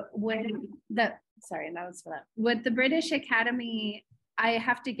 So with the British Academy, I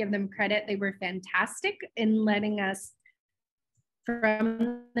have to give them credit. They were fantastic in letting us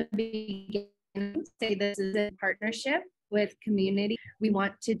from the beginning say this is a partnership with community. We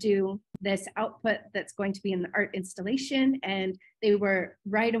want to do this output that's going to be in the art installation. And they were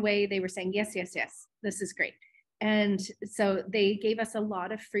right away, they were saying, yes, yes, yes, this is great. And so they gave us a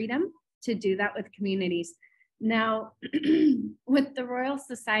lot of freedom to do that with communities. Now, with the Royal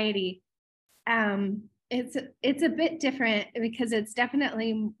Society, it's a bit different because it's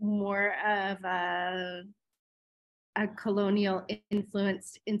definitely more of a colonial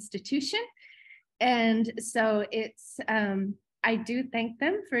influenced institution. And so it's, I do thank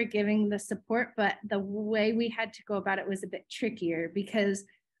them for giving the support, but the way we had to go about it was a bit trickier because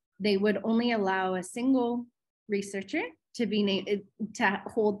they would only allow a single researcher to be named to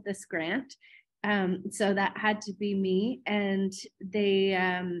hold this grant. So that had to be me, and they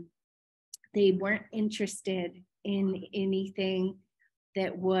weren't interested in anything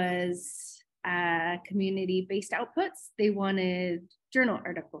that was community-based outputs. They wanted journal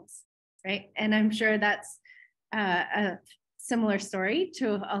articles, right? And I'm sure that's a similar story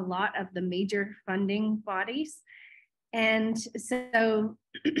to a lot of the major funding bodies. And so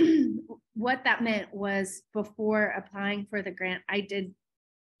what that meant was before applying for the grant, I did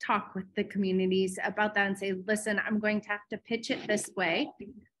talk with the communities about that and say, listen, I'm going to have to pitch it this way,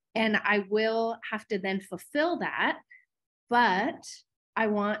 and I will have to then fulfill that, but I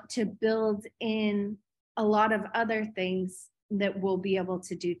want to build in a lot of other things that we'll be able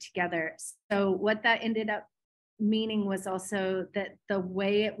to do together. So what that ended up meaning was also that the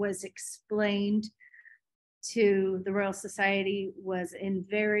way it was explained to the Royal Society was in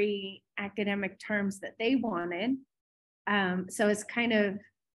very academic terms that they wanted. So it's kind of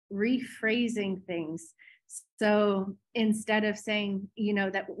rephrasing things. So instead of saying, you know,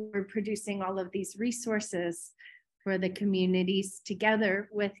 that we're producing all of these resources for the communities together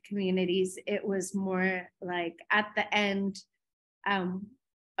with communities, it was more like at the end,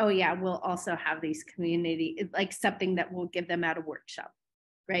 oh yeah, we'll also have these community, like something that we'll give them at a workshop,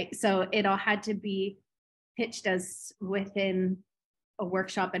 right? So it all had to be pitched as within a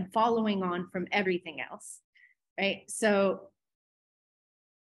workshop and following on from everything else, right? So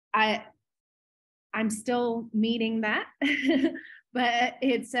I'm still meeting that, but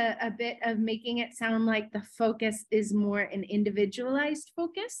it's a bit of making it sound like the focus is more an individualized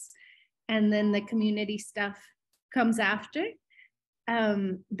focus, and then the community stuff comes after.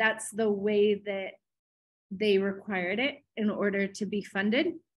 That's the way that they required it in order to be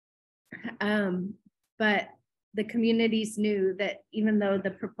funded. But the communities knew that even though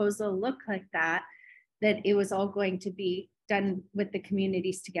the proposal looked like that it was all going to be done with the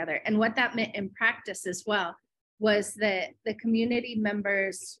communities together. And what that meant in practice as well was that the community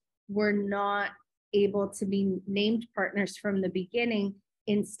members were not able to be named partners from the beginning.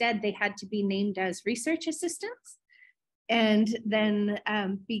 Instead, they had to be named as research assistants and then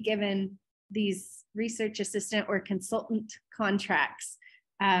be given these research assistant or consultant contracts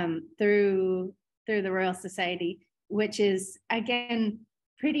through the Royal Society, which is, again,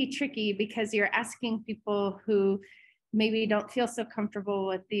 pretty tricky because you're asking people who maybe don't feel so comfortable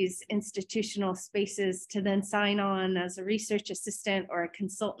with these institutional spaces to then sign on as a research assistant or a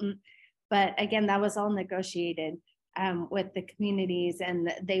consultant. But again, that was all negotiated with the communities,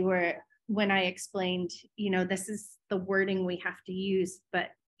 and they were, when I explained, you know, this is the wording we have to use, but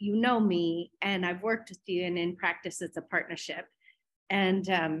you know me and I've worked with you, and in practice it's a partnership.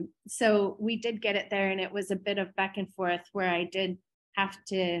 And so we did get it there, and it was a bit of back and forth where I did have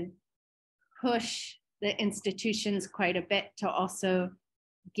to push the institutions quite a bit to also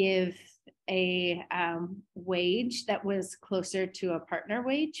give a wage that was closer to a partner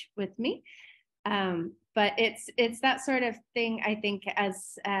wage with me. But it's that sort of thing, I think,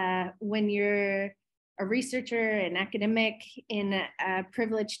 as when you're a researcher, an academic in a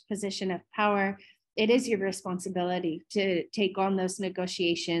privileged position of power, it is your responsibility to take on those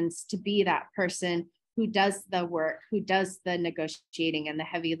negotiations, to be that person who does the work, who does the negotiating and the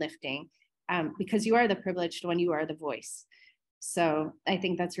heavy lifting, because you are the privileged one, you are the voice. So I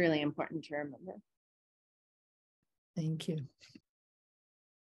think that's really important to remember. Thank you.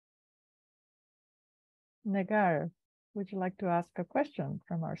 Negar, would you like to ask a question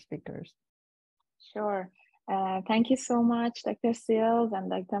from our speakers? Sure. Thank you so much, Dr. Seals and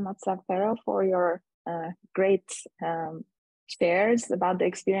Dr. Mazzaferro, for your great shares about the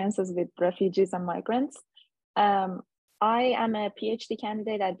experiences with refugees and migrants. I am a PhD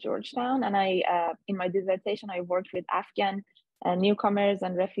candidate at Georgetown, and in my dissertation, I worked with Afghan newcomers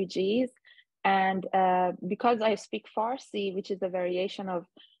and refugees. And because I speak Farsi, which is a variation of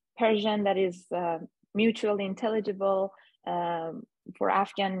Persian that is mutually intelligible for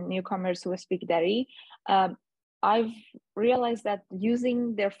Afghan newcomers who speak Dari, I've realized that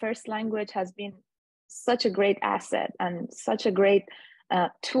using their first language has been such a great asset and such a great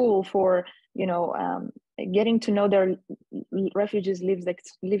tool for, you know, getting to know their refugees'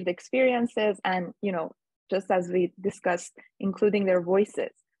 lived experiences, and, you know, just as we discussed, including their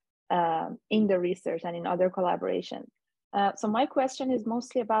voices in the research and in other collaborations. So my question is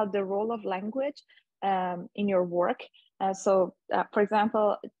mostly about the role of language in your work. For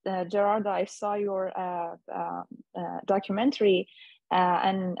example, Gerardo, I saw your documentary,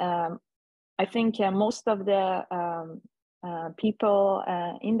 and I think most of the people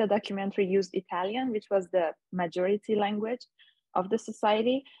in the documentary used Italian, which was the majority language of the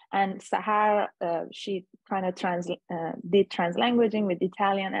society. And Sahar, she kind of did translanguaging with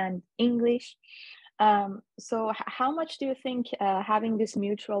Italian and English. So how much do you think having this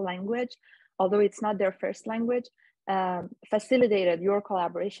mutual language, although it's not their first language, facilitated your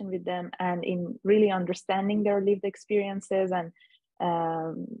collaboration with them and in really understanding their lived experiences and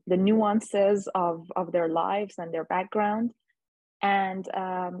the nuances of their lives and their background? And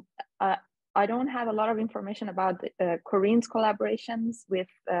I don't have a lot of information about Corinne's collaborations with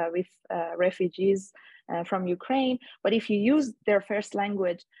refugees from Ukraine, but if you use their first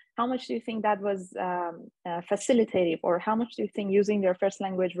language, how much do you think that was facilitative, or how much do you think using their first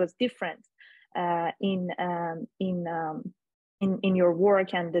language was different in your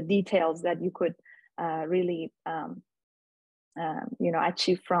work and the details that you could really you know,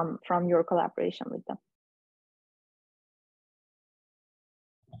 achieve from your collaboration with them?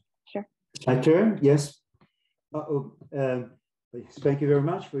 Sure. Turin, yes. Thank you very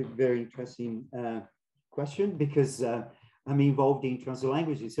much for a very interesting question, because I'm involved in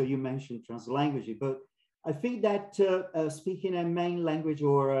translanguage. So you mentioned translanguage, but I think that speaking a main language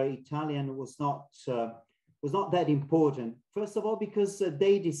or Italian was not that important. First of all, because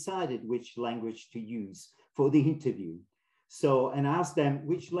they decided which language to use for the interview. So, and asked them,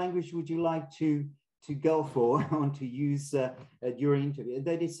 which language would you like to go for and to use during interview?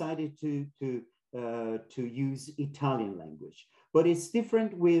 They decided to use Italian language. But it's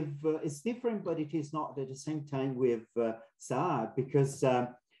different with, but it is not at the same time with Saad, because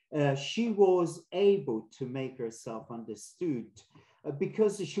she was able to make herself understood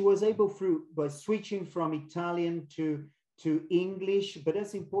because she was able by switching from Italian to English. But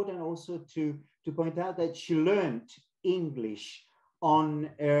that's important also to point out that she learned English on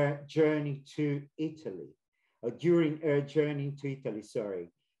her journey to Italy, during her journey to Italy,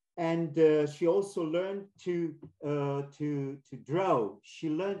 sorry. And she also learned to draw. She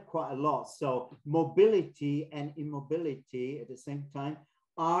learned quite a lot. So mobility and immobility at the same time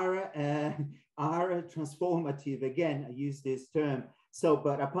are transformative. Again, I use this term. So,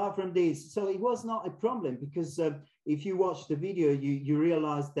 but apart from this, so it was not a problem, because if you watch the video, you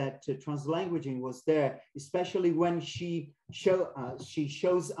realize that translanguaging was there, especially when she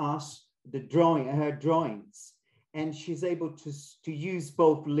shows us her drawings. And she's able to use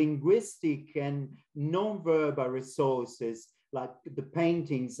both linguistic and non-verbal resources, like the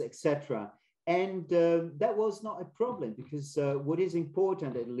paintings, etc. And that was not a problem, because what is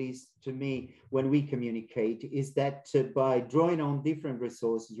important, at least to me, when we communicate, is that by drawing on different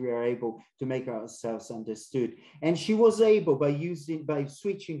resources, we are able to make ourselves understood. And she was able, by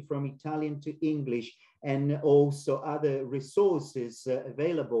switching from Italian to English, and also other resources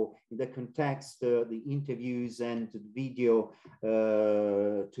available in the context, the interviews and the video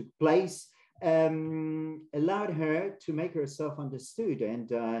took place, allowed her to make herself understood.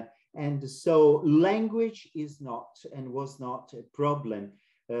 And so language is not and was not a problem.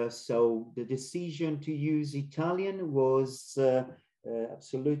 So the decision to use Italian was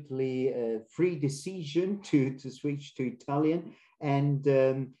absolutely a free decision to switch to Italian. And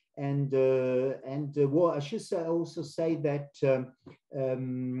what I should also say that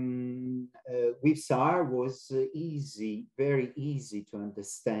with Sar was easy, very easy to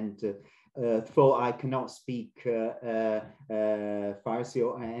understand. Though I cannot speak Farsi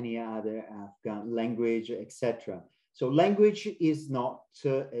or any other Afghan language, etc. So language is not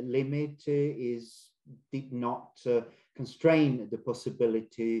a limit, did not constrain the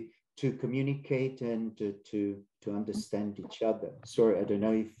possibility to communicate and to understand each other. Sorry, I don't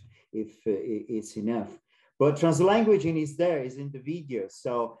know if it's enough. But translanguaging is in the video.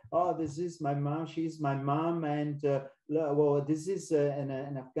 So, oh, this is my mom, she's my mom, and well, this is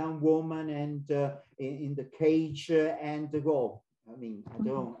an Afghan woman, and in the cage, and well, I mean,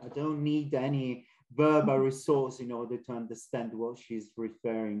 I don't need any verbal resource in order to understand what she's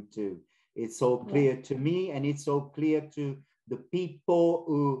referring to. It's all clear to me, and it's all clear to the people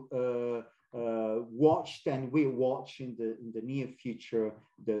who watched and will watch in the near future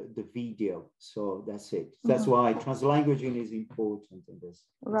the video. So that's it. That's why translanguaging is important in this.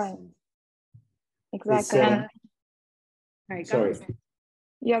 Right. Exactly. Sorry.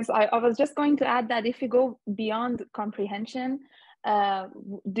 Yes, I was just going to add that if you go beyond comprehension,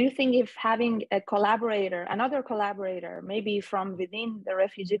 do you think if having another collaborator, maybe from within the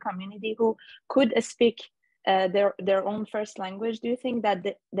refugee community who could speak their own first language, do you think that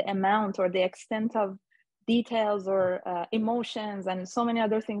the amount or the extent of details or emotions and so many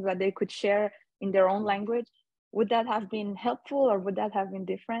other things that they could share in their own language, would that have been helpful, or would that have been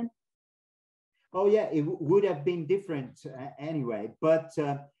different? Oh yeah, it would have been different anyway, but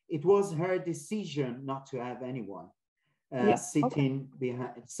it was her decision not to have anyone sitting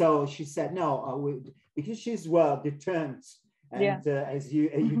behind. So she said, no, because she's well determined. And as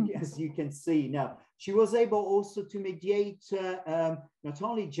you can see now, she was able also to mediate not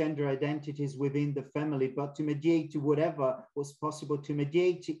only gender identities within the family, but to mediate whatever was possible to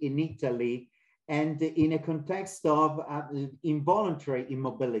mediate in Italy, and in a context of involuntary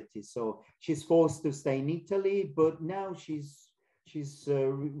immobility. So she's forced to stay in Italy, but now she's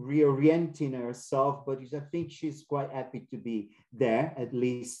reorienting herself. But I think she's quite happy to be there, at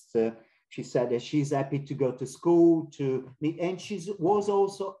least. She said that she's happy to go to school, and she was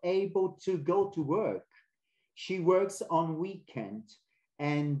also able to go to work. She works on weekend,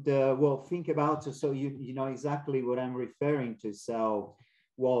 and well, think about it. So you know exactly what I'm referring to. So,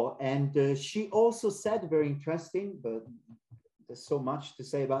 well, and she also said, very interesting, but there's so much to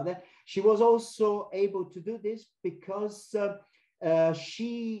say about that. She was also able to do this because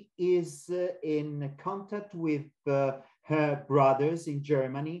she is in contact with her brothers in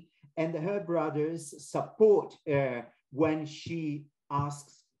Germany, and her brothers support her when she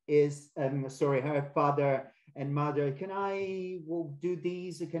asks her father and mother, can I do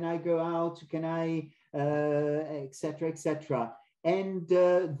these? Can I go out? Can I, etc., etc. And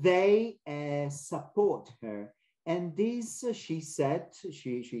they support her. And this, she said,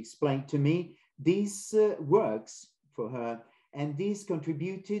 she explained to me, this works for her, and this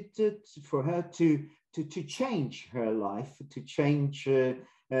contributed for her to change her life, to change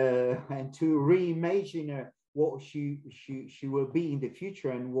and to reimagine what she will be in the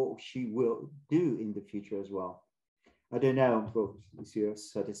future and what she will do in the future as well. I don't know if you're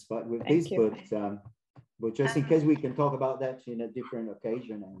satisfied with this, but just in case we can talk about that in a different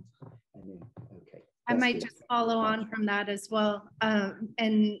occasion. And okay. I might just follow on from that as well,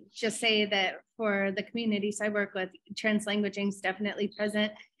 and just say that for the communities I work with, translanguaging is definitely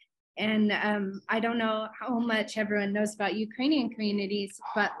present. And I don't know how much everyone knows about Ukrainian communities,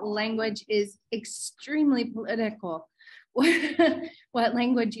 but language is extremely political. What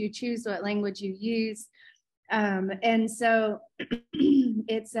language you choose, what language you use. And so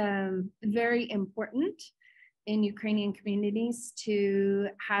it's very important in Ukrainian communities to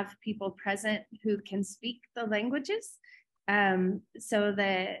have people present who can speak the languages, so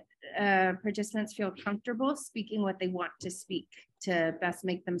that participants feel comfortable speaking what they want to speak to best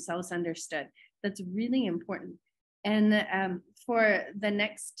make themselves understood. That's really important. And for the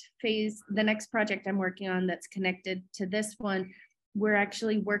next phase, the next project I'm working on that's connected to this one, we're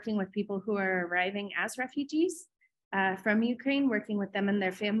actually working with people who are arriving as refugees from Ukraine, working with them and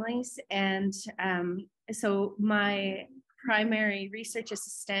their families. And so my primary research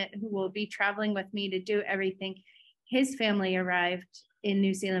assistant, who will be traveling with me to do everything, his family arrived in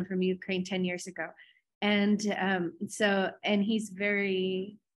New Zealand from Ukraine 10 years ago. And and he's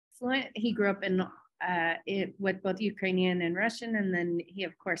very fluent. He grew up with both Ukrainian and Russian. And then he,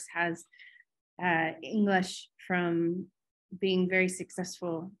 of course, has English from being very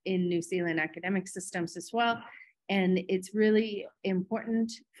successful in New Zealand academic systems as well. And it's really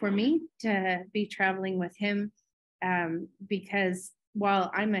important for me to be traveling with him because while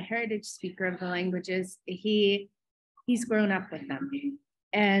I'm a heritage speaker of the languages, he's grown up with them.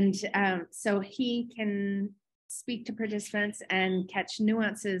 And so he can speak to participants and catch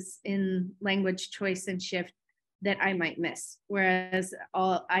nuances in language choice and shift that I might miss. Whereas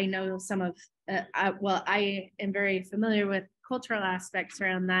I know some of, I am very familiar with cultural aspects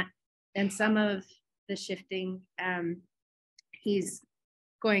around that, and some of the shifting, he's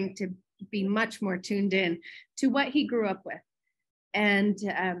going to be much more tuned in to what he grew up with. And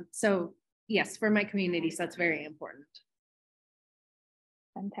so, yes, for my communities, that's very important.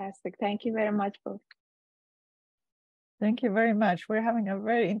 Fantastic. Thank you very much, both. Thank you very much. We're having a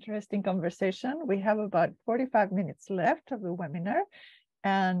very interesting conversation. We have about 45 minutes left of the webinar,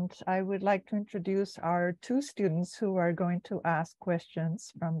 and I would like to introduce our two students who are going to ask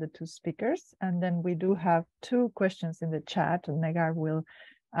questions from the two speakers. And then we do have two questions in the chat, and Negar will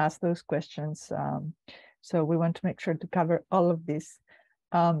ask those questions. So we want to make sure to cover all of this.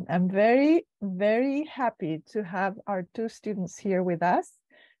 I'm very, very happy to have our two students here with us,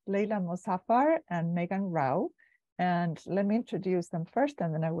 Leila Mazzaferro and Megan Rao. And let me introduce them first,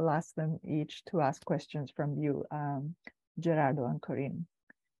 and then I will ask them each to ask questions from you, Gerardo and Corinne.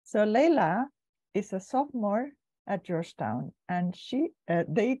 So Leila is a sophomore at Georgetown, and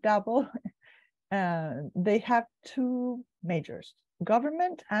they have two majors,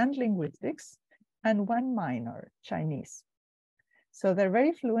 government and linguistics, and one minor, Chinese. So they're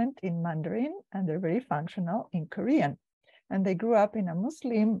very fluent in Mandarin, and they're very functional in Korean. And they grew up in a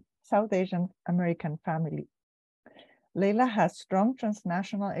Muslim South Asian American family. Leila has strong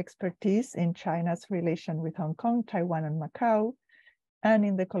transnational expertise in China's relation with Hong Kong, Taiwan, and Macau, and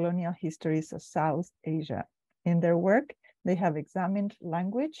in the colonial histories of South Asia. In their work, they have examined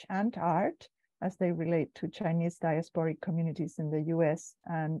language and art as they relate to Chinese diasporic communities in the US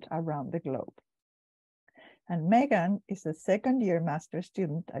and around the globe. And Megan is a second-year master's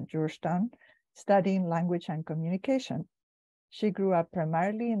student at Georgetown, studying language and communication. She grew up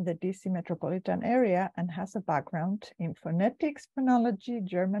primarily in the DC metropolitan area and has a background in phonetics, phonology,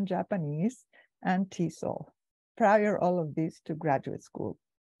 German, Japanese, and TESOL, prior all of this to graduate school.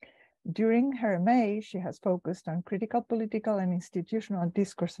 During her MA, she has focused on critical political and institutional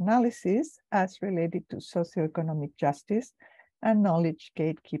discourse analysis as related to socioeconomic justice and knowledge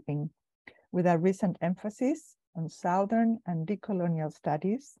gatekeeping, with a recent emphasis on Southern and decolonial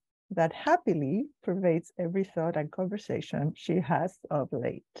studies that happily pervades every thought and conversation she has of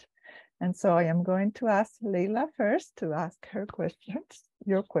late. And so I am going to ask Leila first to ask her questions,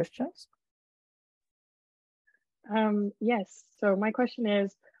 your questions. Yes, so my question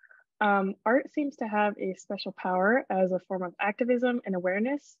is, art seems to have a special power as a form of activism and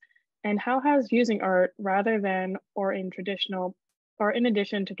awareness. And how has using art rather than or in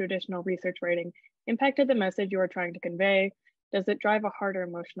addition to traditional research writing impacted the message you are trying to convey? Does it drive a harder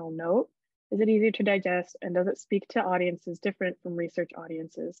emotional note? Is it easier to digest? And does it speak to audiences different from research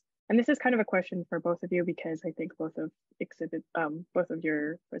audiences? And this is kind of a question for both of you because I think both of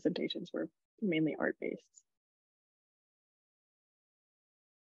your presentations were mainly art-based.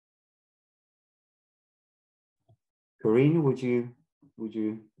 Corinne, would you?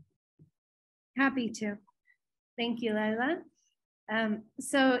 Happy to. Thank you, Laila.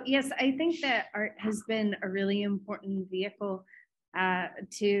 So yes, I think that art has been a really important vehicle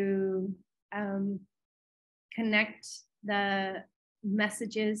to connect the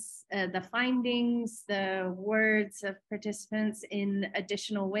messages, the findings, the words of participants in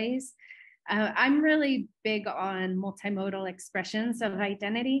additional ways. I'm really big on multimodal expressions of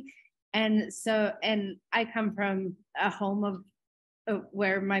identity. And I come from a home of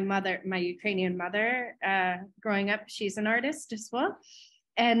where my Ukrainian mother, growing up, she's an artist as well.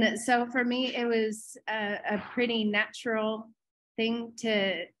 And so for me, it was a pretty natural thing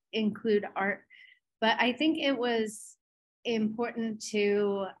to include art. But I think it was important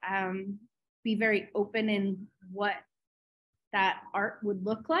to be very open in what that art would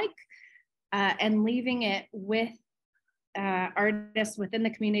look like and leaving it with artists within the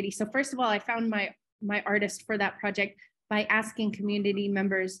community. So first of all, I found my artist for that project by asking community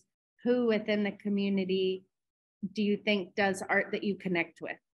members, who within the community do you think does art that you connect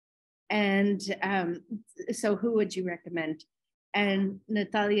with? And so who would you recommend? And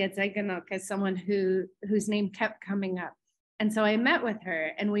Natalia Zaganok is someone whose name kept coming up. And so I met with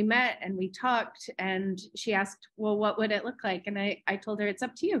her and we met and we talked and she asked, well, what would it look like? And I told her, it's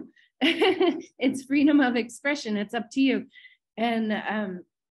up to you. It's freedom of expression, it's up to you. And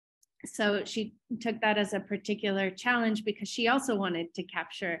so she took that as a particular challenge because she also wanted to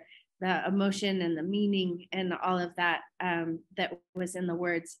capture the emotion and the meaning and all of that that was in the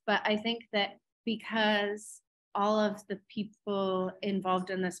words. But I think that because all of the people involved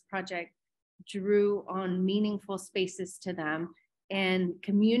in this project drew on meaningful spaces to them and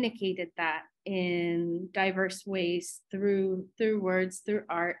communicated that in diverse ways through words, through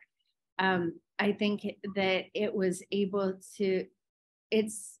art, I think that it was able to,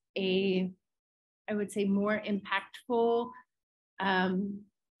 it's I would say, more impactful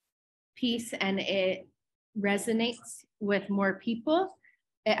piece, and it resonates with more people.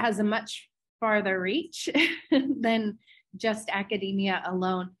 It has a much farther reach than just academia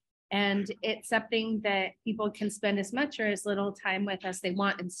alone. And it's something that people can spend as much or as little time with as they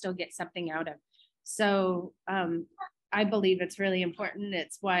want and still get something out of. So I believe it's really important.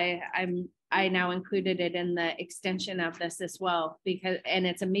 It's why I now included it in the extension of this as well, and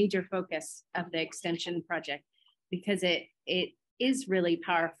it's a major focus of the extension project because it is really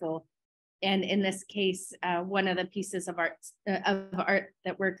powerful. And in this case, one of the pieces of art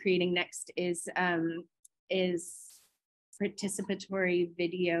that we're creating next is participatory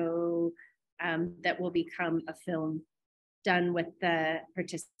video that will become a film done with the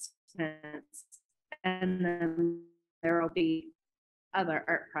participants, and then there will be other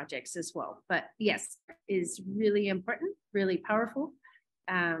art projects as well. But yes, is really important, really powerful.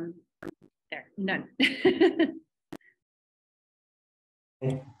 None.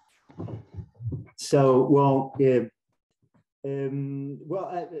 So, well,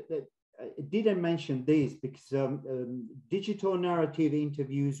 I didn't mention this because digital narrative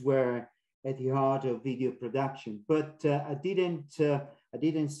interviews were at the heart of video production, but I didn't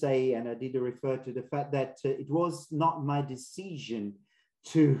say, and I didn't refer to the fact that it was not my decision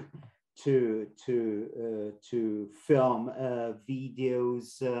to film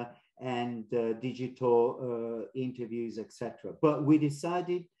videos and digital interviews, etc. But we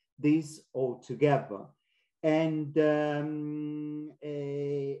decided this all together, and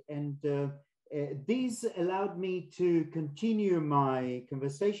this allowed me to continue my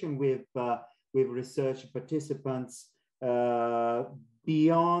conversation with research participants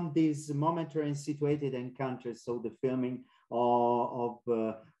beyond these momentary and situated encounters, so the filming of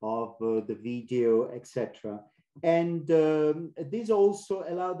the video, etc. And this also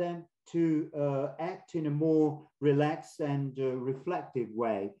allowed them to act in a more relaxed and reflective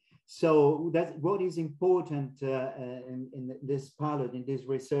way. So that's what is important in this pilot, in this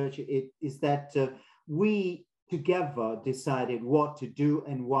research, is that we together decided what to do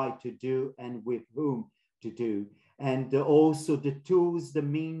and why to do and with whom to do. And also the tools, the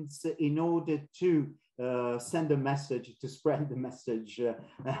means in order to send a message, to spread the message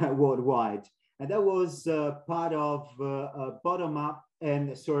worldwide. And that was part of a bottom-up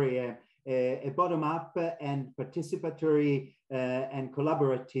and a bottom-up and participatory and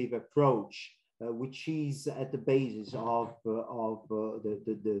collaborative approach, which is at the basis of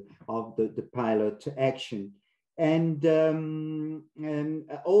the pilot action. And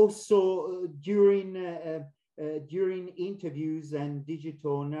also during interviews and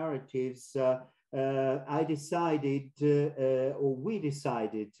digital narratives, I decided, or we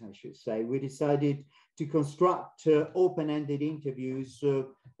decided, I should say, we decided to construct open-ended interviews,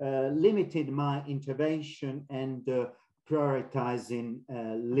 limited my intervention and prioritizing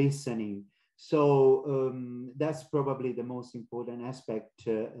listening. So that's probably the most important aspect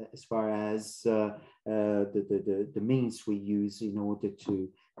as far as the means we use in order to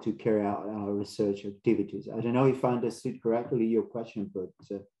carry out our research activities. I don't know if I understood correctly your question, but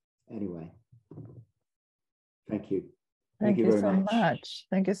anyway, thank you. Thank you very much.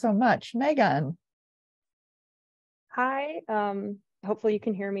 Thank you so much. Megan. Hi, hopefully you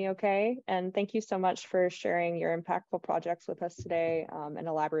can hear me okay. And thank you so much for sharing your impactful projects with us today and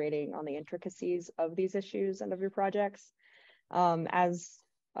elaborating on the intricacies of these issues and of your projects. As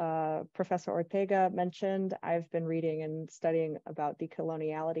Professor Ortega mentioned, I've been reading and studying about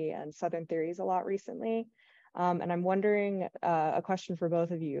decoloniality and Southern theories a lot recently. And I'm wondering a question for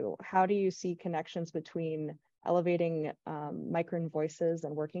both of you. How do you see connections between elevating migrant voices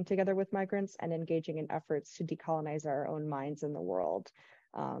and working together with migrants and engaging in efforts to decolonize our own minds in the world?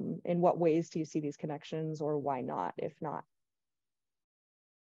 In what ways do you see these connections, or why not, if not?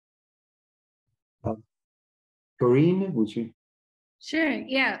 Corinne, would you? Sure,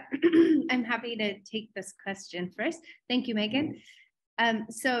 yeah. I'm happy to take this question first. Thank you, Megan.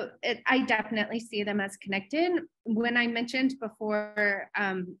 I definitely see them as connected. When I mentioned before,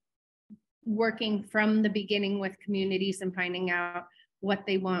 working from the beginning with communities and finding out what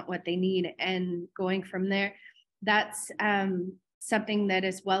they want, what they need, and going from there, that's something that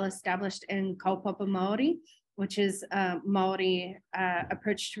is well established in Kaupapa Maori, which is Maori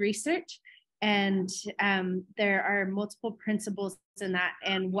approach to research. And there are multiple principles in that.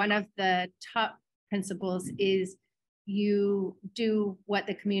 And one of the top principles is you do what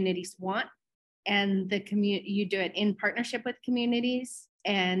the communities want, and you do it in partnership with communities,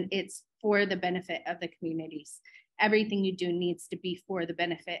 and it's for the benefit of the communities. Everything you do needs to be for the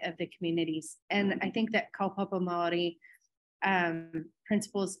benefit of the communities. And I think that Kaupapa Maori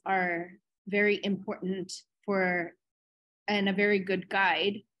principles are very important and a very good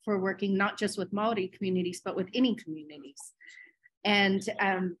guide for working not just with Maori communities, but with any communities. And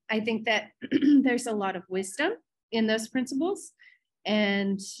I think that there's a lot of wisdom in those principles.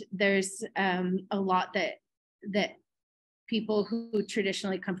 And there's a lot that people who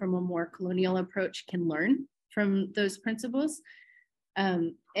traditionally come from a more colonial approach can learn from those principles.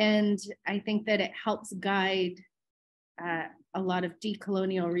 And I think that it helps guide a lot of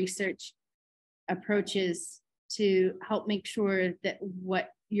decolonial research approaches to help make sure that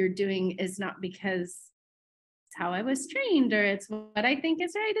what you're doing is not because it's how I was trained or it's what I think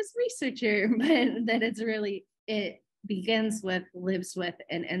is right as a researcher, but that it's really, it begins with, lives with,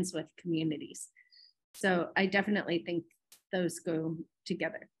 and ends with communities. So I definitely think those go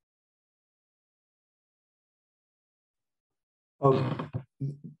together. Oh,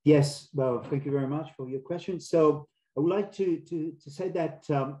 yes, well, thank you very much for your question. So I would like to say that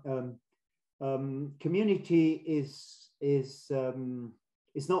community is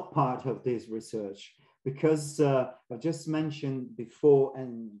not part of this research, because I've just mentioned before,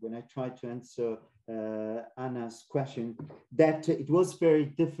 and when I tried to answer Anna's question, that it was very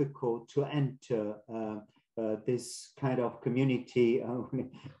difficult to enter this kind of community. I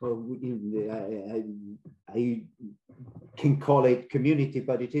can call it community,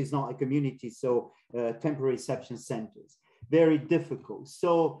 but it is not a community. So temporary reception centers, very difficult.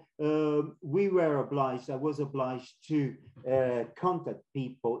 So we were obliged, I was obliged to contact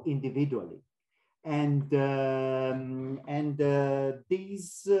people individually. And this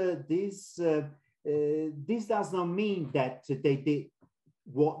does not mean that they did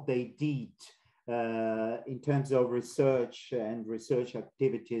what they did in terms of research and research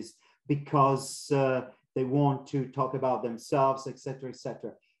activities because they want to talk about themselves, etc.,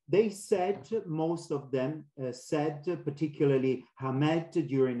 etc. They said, most of them said, particularly Hamed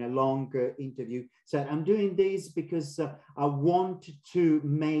during a long interview, said, I'm doing this because I want to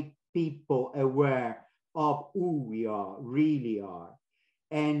make people aware of who we are, really are,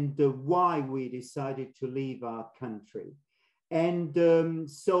 and why we decided to leave our country. And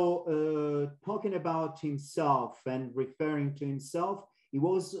so talking about himself and referring to himself, he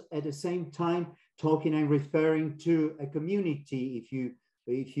was at the same time talking and referring to a community, if you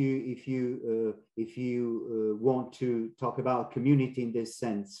if you want to talk about community in this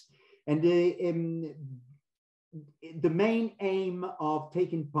sense. And the main aim of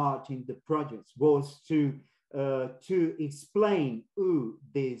taking part in the projects was to explain who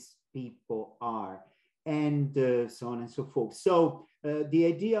these people are, and so on and so forth. So the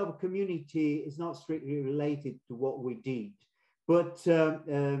idea of community is not strictly related to what we did, but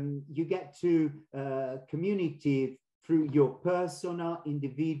you get to community through your personal,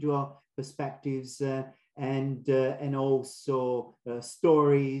 individual perspectives and also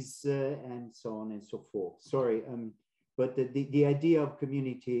stories and so on and so forth. Sorry, but the idea of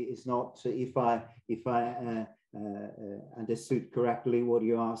community is not, if I understood correctly what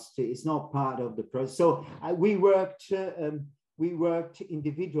you asked, it's not part of the process. So we worked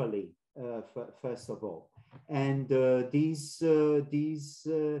individually first of all, and these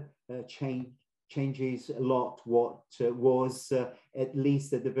changes a lot what was at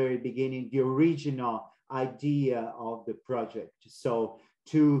least at the very beginning the original idea of the project. So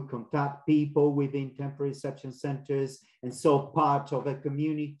to contact people within temporary reception centers, and so part of a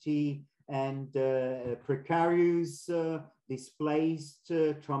community, and precarious, displaced,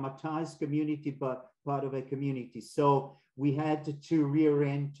 traumatized community, but part of a community. So we had to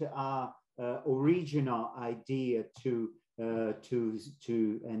reorient our original idea to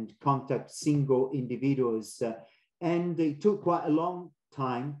and contact single individuals. And it took quite a long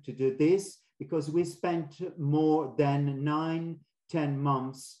time to do this, because we spent more than 9-10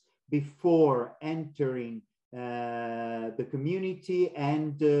 months before entering the community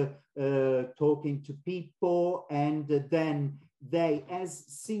and talking to people, and then they as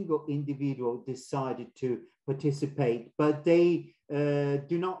single individual decided to participate, but they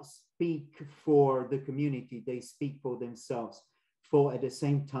do not speak for the community, they speak for themselves. For at the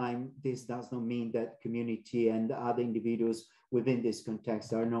same time, this does not mean that community and other individuals within this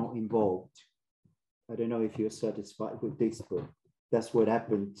context are not involved. I don't know if you're satisfied with this, but that's what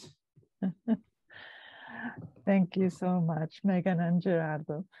happened. Thank you so much, Megan and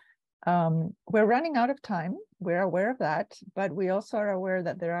Gerardo. We're running out of time. We're aware of that, but we also are aware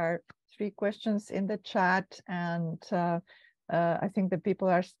that there are 3 questions in the chat, and I think the people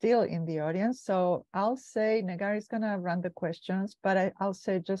are still in the audience. So I'll say Negar is going to run the questions, but I'll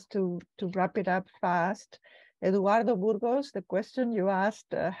say just to wrap it up fast, Eduardo Burgos, the question you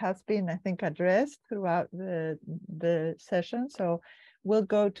asked has been, I think, addressed throughout the session. So we'll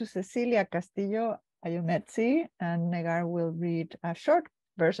go to Cecilia Castillo Ayumetzi, and Negar will read a short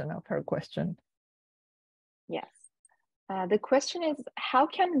version of her question. Yes. The question is, how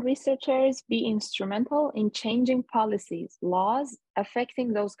can researchers be instrumental in changing policies, laws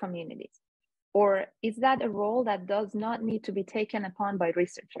affecting those communities? Or is that a role that does not need to be taken upon by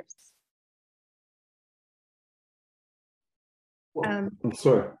researchers? I'm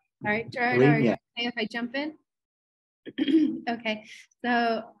sorry. All right, Gerardo, are you okay if I jump in? Okay,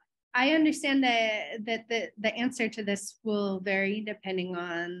 so I understand that the answer to this will vary depending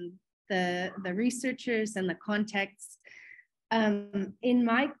on the researchers and the context. In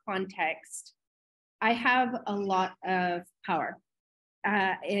my context, I have a lot of power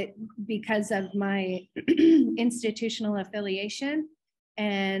because of my institutional affiliation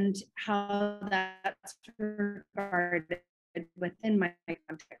and how that's regarded within my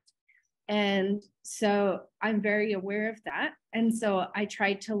context. And so I'm very aware of that. And so I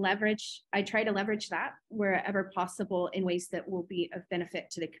try to leverage that wherever possible in ways that will be of benefit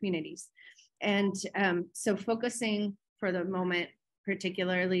to the communities. And so focusing for the moment,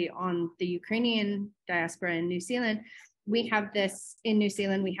 particularly on the Ukrainian diaspora in New Zealand, we have this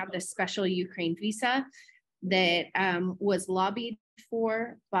special Ukraine visa that was lobbied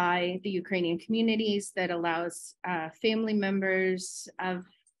for by the Ukrainian communities that allows family members of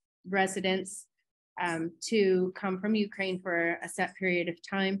residents to come from Ukraine for a set period of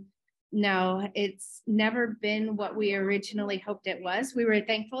time. Now, it's never been what we originally hoped it was. We were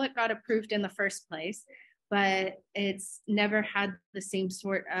thankful it got approved in the first place, but it's never had the same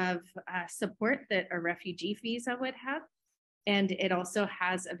sort of support that a refugee visa would have. And it also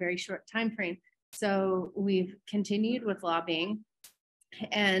has a very short time frame. So we've continued with lobbying,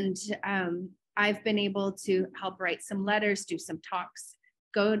 and I've been able to help write some letters, do some talks,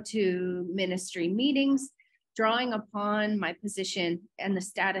 go to ministry meetings, drawing upon my position and the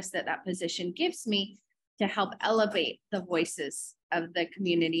status that that position gives me to help elevate the voices of the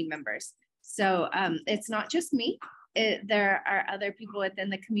community members. So it's not just me. There are other people within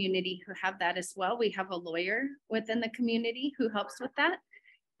the community who have that as well. We have a lawyer within the community who helps with that.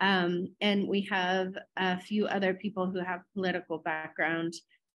 And we have a few other people who have political background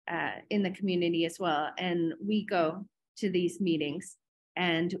in the community as well. And we go to these meetings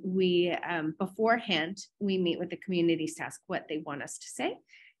And we, beforehand, we meet with the communities to ask what they want us to say.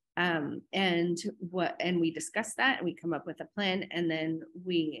 And we discuss that, and we come up with a plan, and then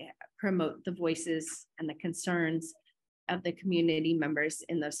we promote the voices and the concerns of the community members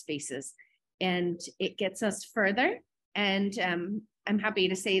in those spaces. And it gets us further. And I'm happy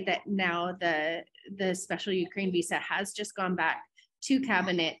to say that now the special Ukraine visa has just gone back to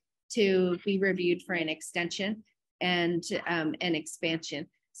cabinet to be reviewed for an extension and an expansion.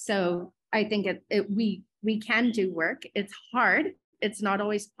 So I think we can do work. It's hard. It's not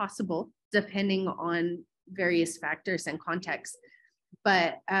always possible depending on various factors and contexts,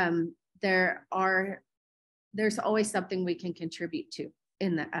 but there's always something we can contribute to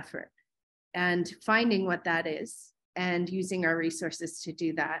in the effort, and finding what that is and using our resources to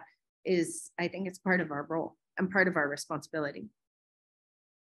do that is, I think it's part of our role and part of our responsibility.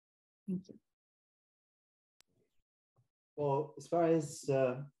 Thank you. Well, as far as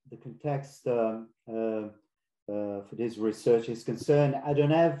the context for this research is concerned, I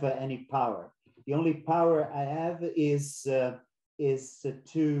don't have any power. The only power I have is to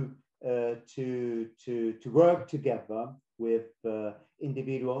work together with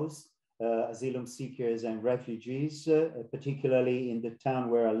individuals, asylum seekers and refugees, particularly in the town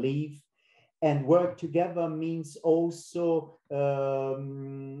where I live. And work together means also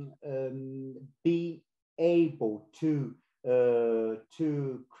be able to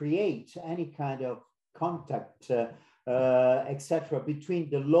create any kind of contact, etc., between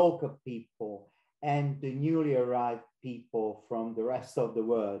the local people and the newly arrived people from the rest of the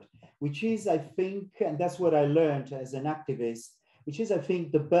world, which is, I think, and that's what I learned as an activist, which is, I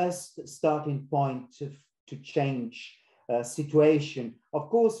think, the best starting point to change situation. Of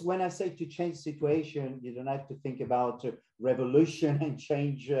course, when I say to change situation, you don't have to think about revolution and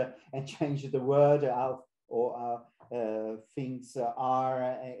change the world or things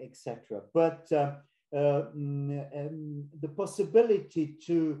are, etc. But the possibility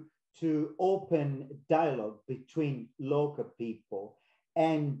to open dialogue between local people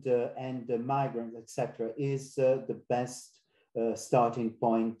and the migrants, etc., is the best starting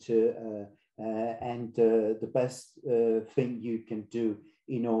point and the best thing you can do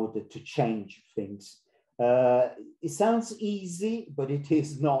in order to change things. It sounds easy, but it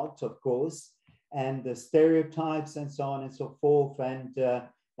is not, of course. And the stereotypes and so on and so forth,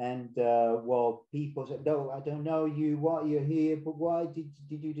 well, people say, no, I don't know you, why you're here, but why did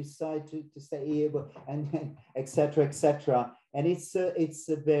you decide to stay here, but, and etc., etc. And it's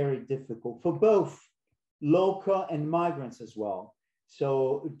very difficult for both local and migrants as well.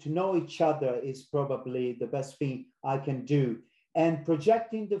 So to know each other is probably the best thing I can do. And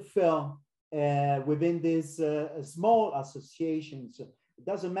projecting the film within these small associations, it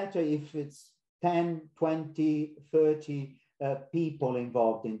doesn't matter if it's 10, 20, 30 people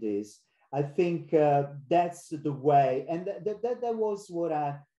involved in this. I think that's the way. And that was what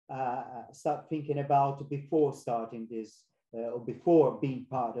I started thinking about before starting this, or before being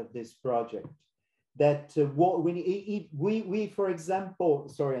part of this project. That what we for example,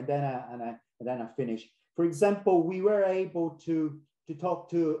 sorry, and then I finish. For example, we were able to talk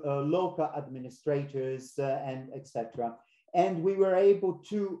to local administrators and etc. And we were able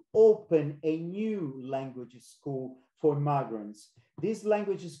to open a new language school for migrants. This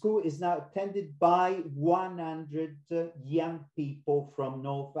language school is now attended by 100 young people from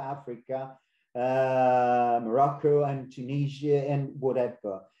North Africa, Morocco and Tunisia and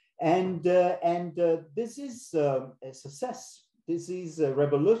whatever. And this is a success. This is a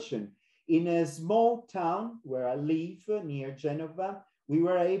revolution. In a small town where I live near Genova, we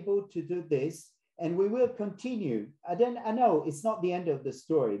were able to do this, and we will continue. I know it's not the end of the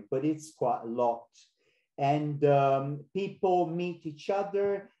story, but it's quite a lot. And people meet each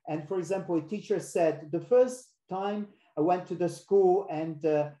other. And for example, a teacher said, the first time I went to the school and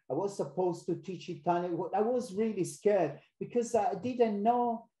I was supposed to teach Italian, I was really scared because I didn't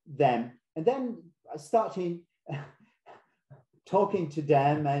know them. And then I started talking to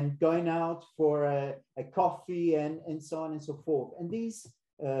them and going out for a coffee and so on and so forth. And these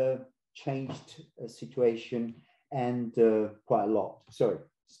changed a situation and quite a lot. Sorry,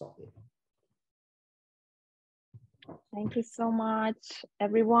 stop it. Thank you so much,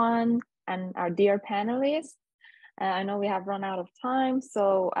 everyone, and our dear panelists. I know we have run out of time,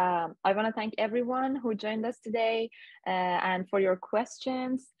 so I want to thank everyone who joined us today and for your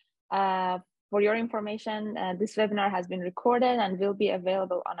questions. For your information, this webinar has been recorded and will be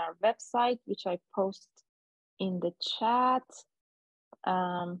available on our website, which I post in the chat.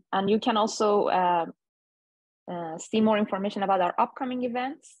 And you can also see more information about our upcoming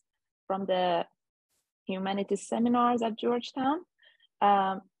events from the humanities seminars at Georgetown.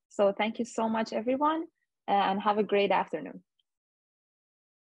 So thank you so much, everyone, and have a great afternoon.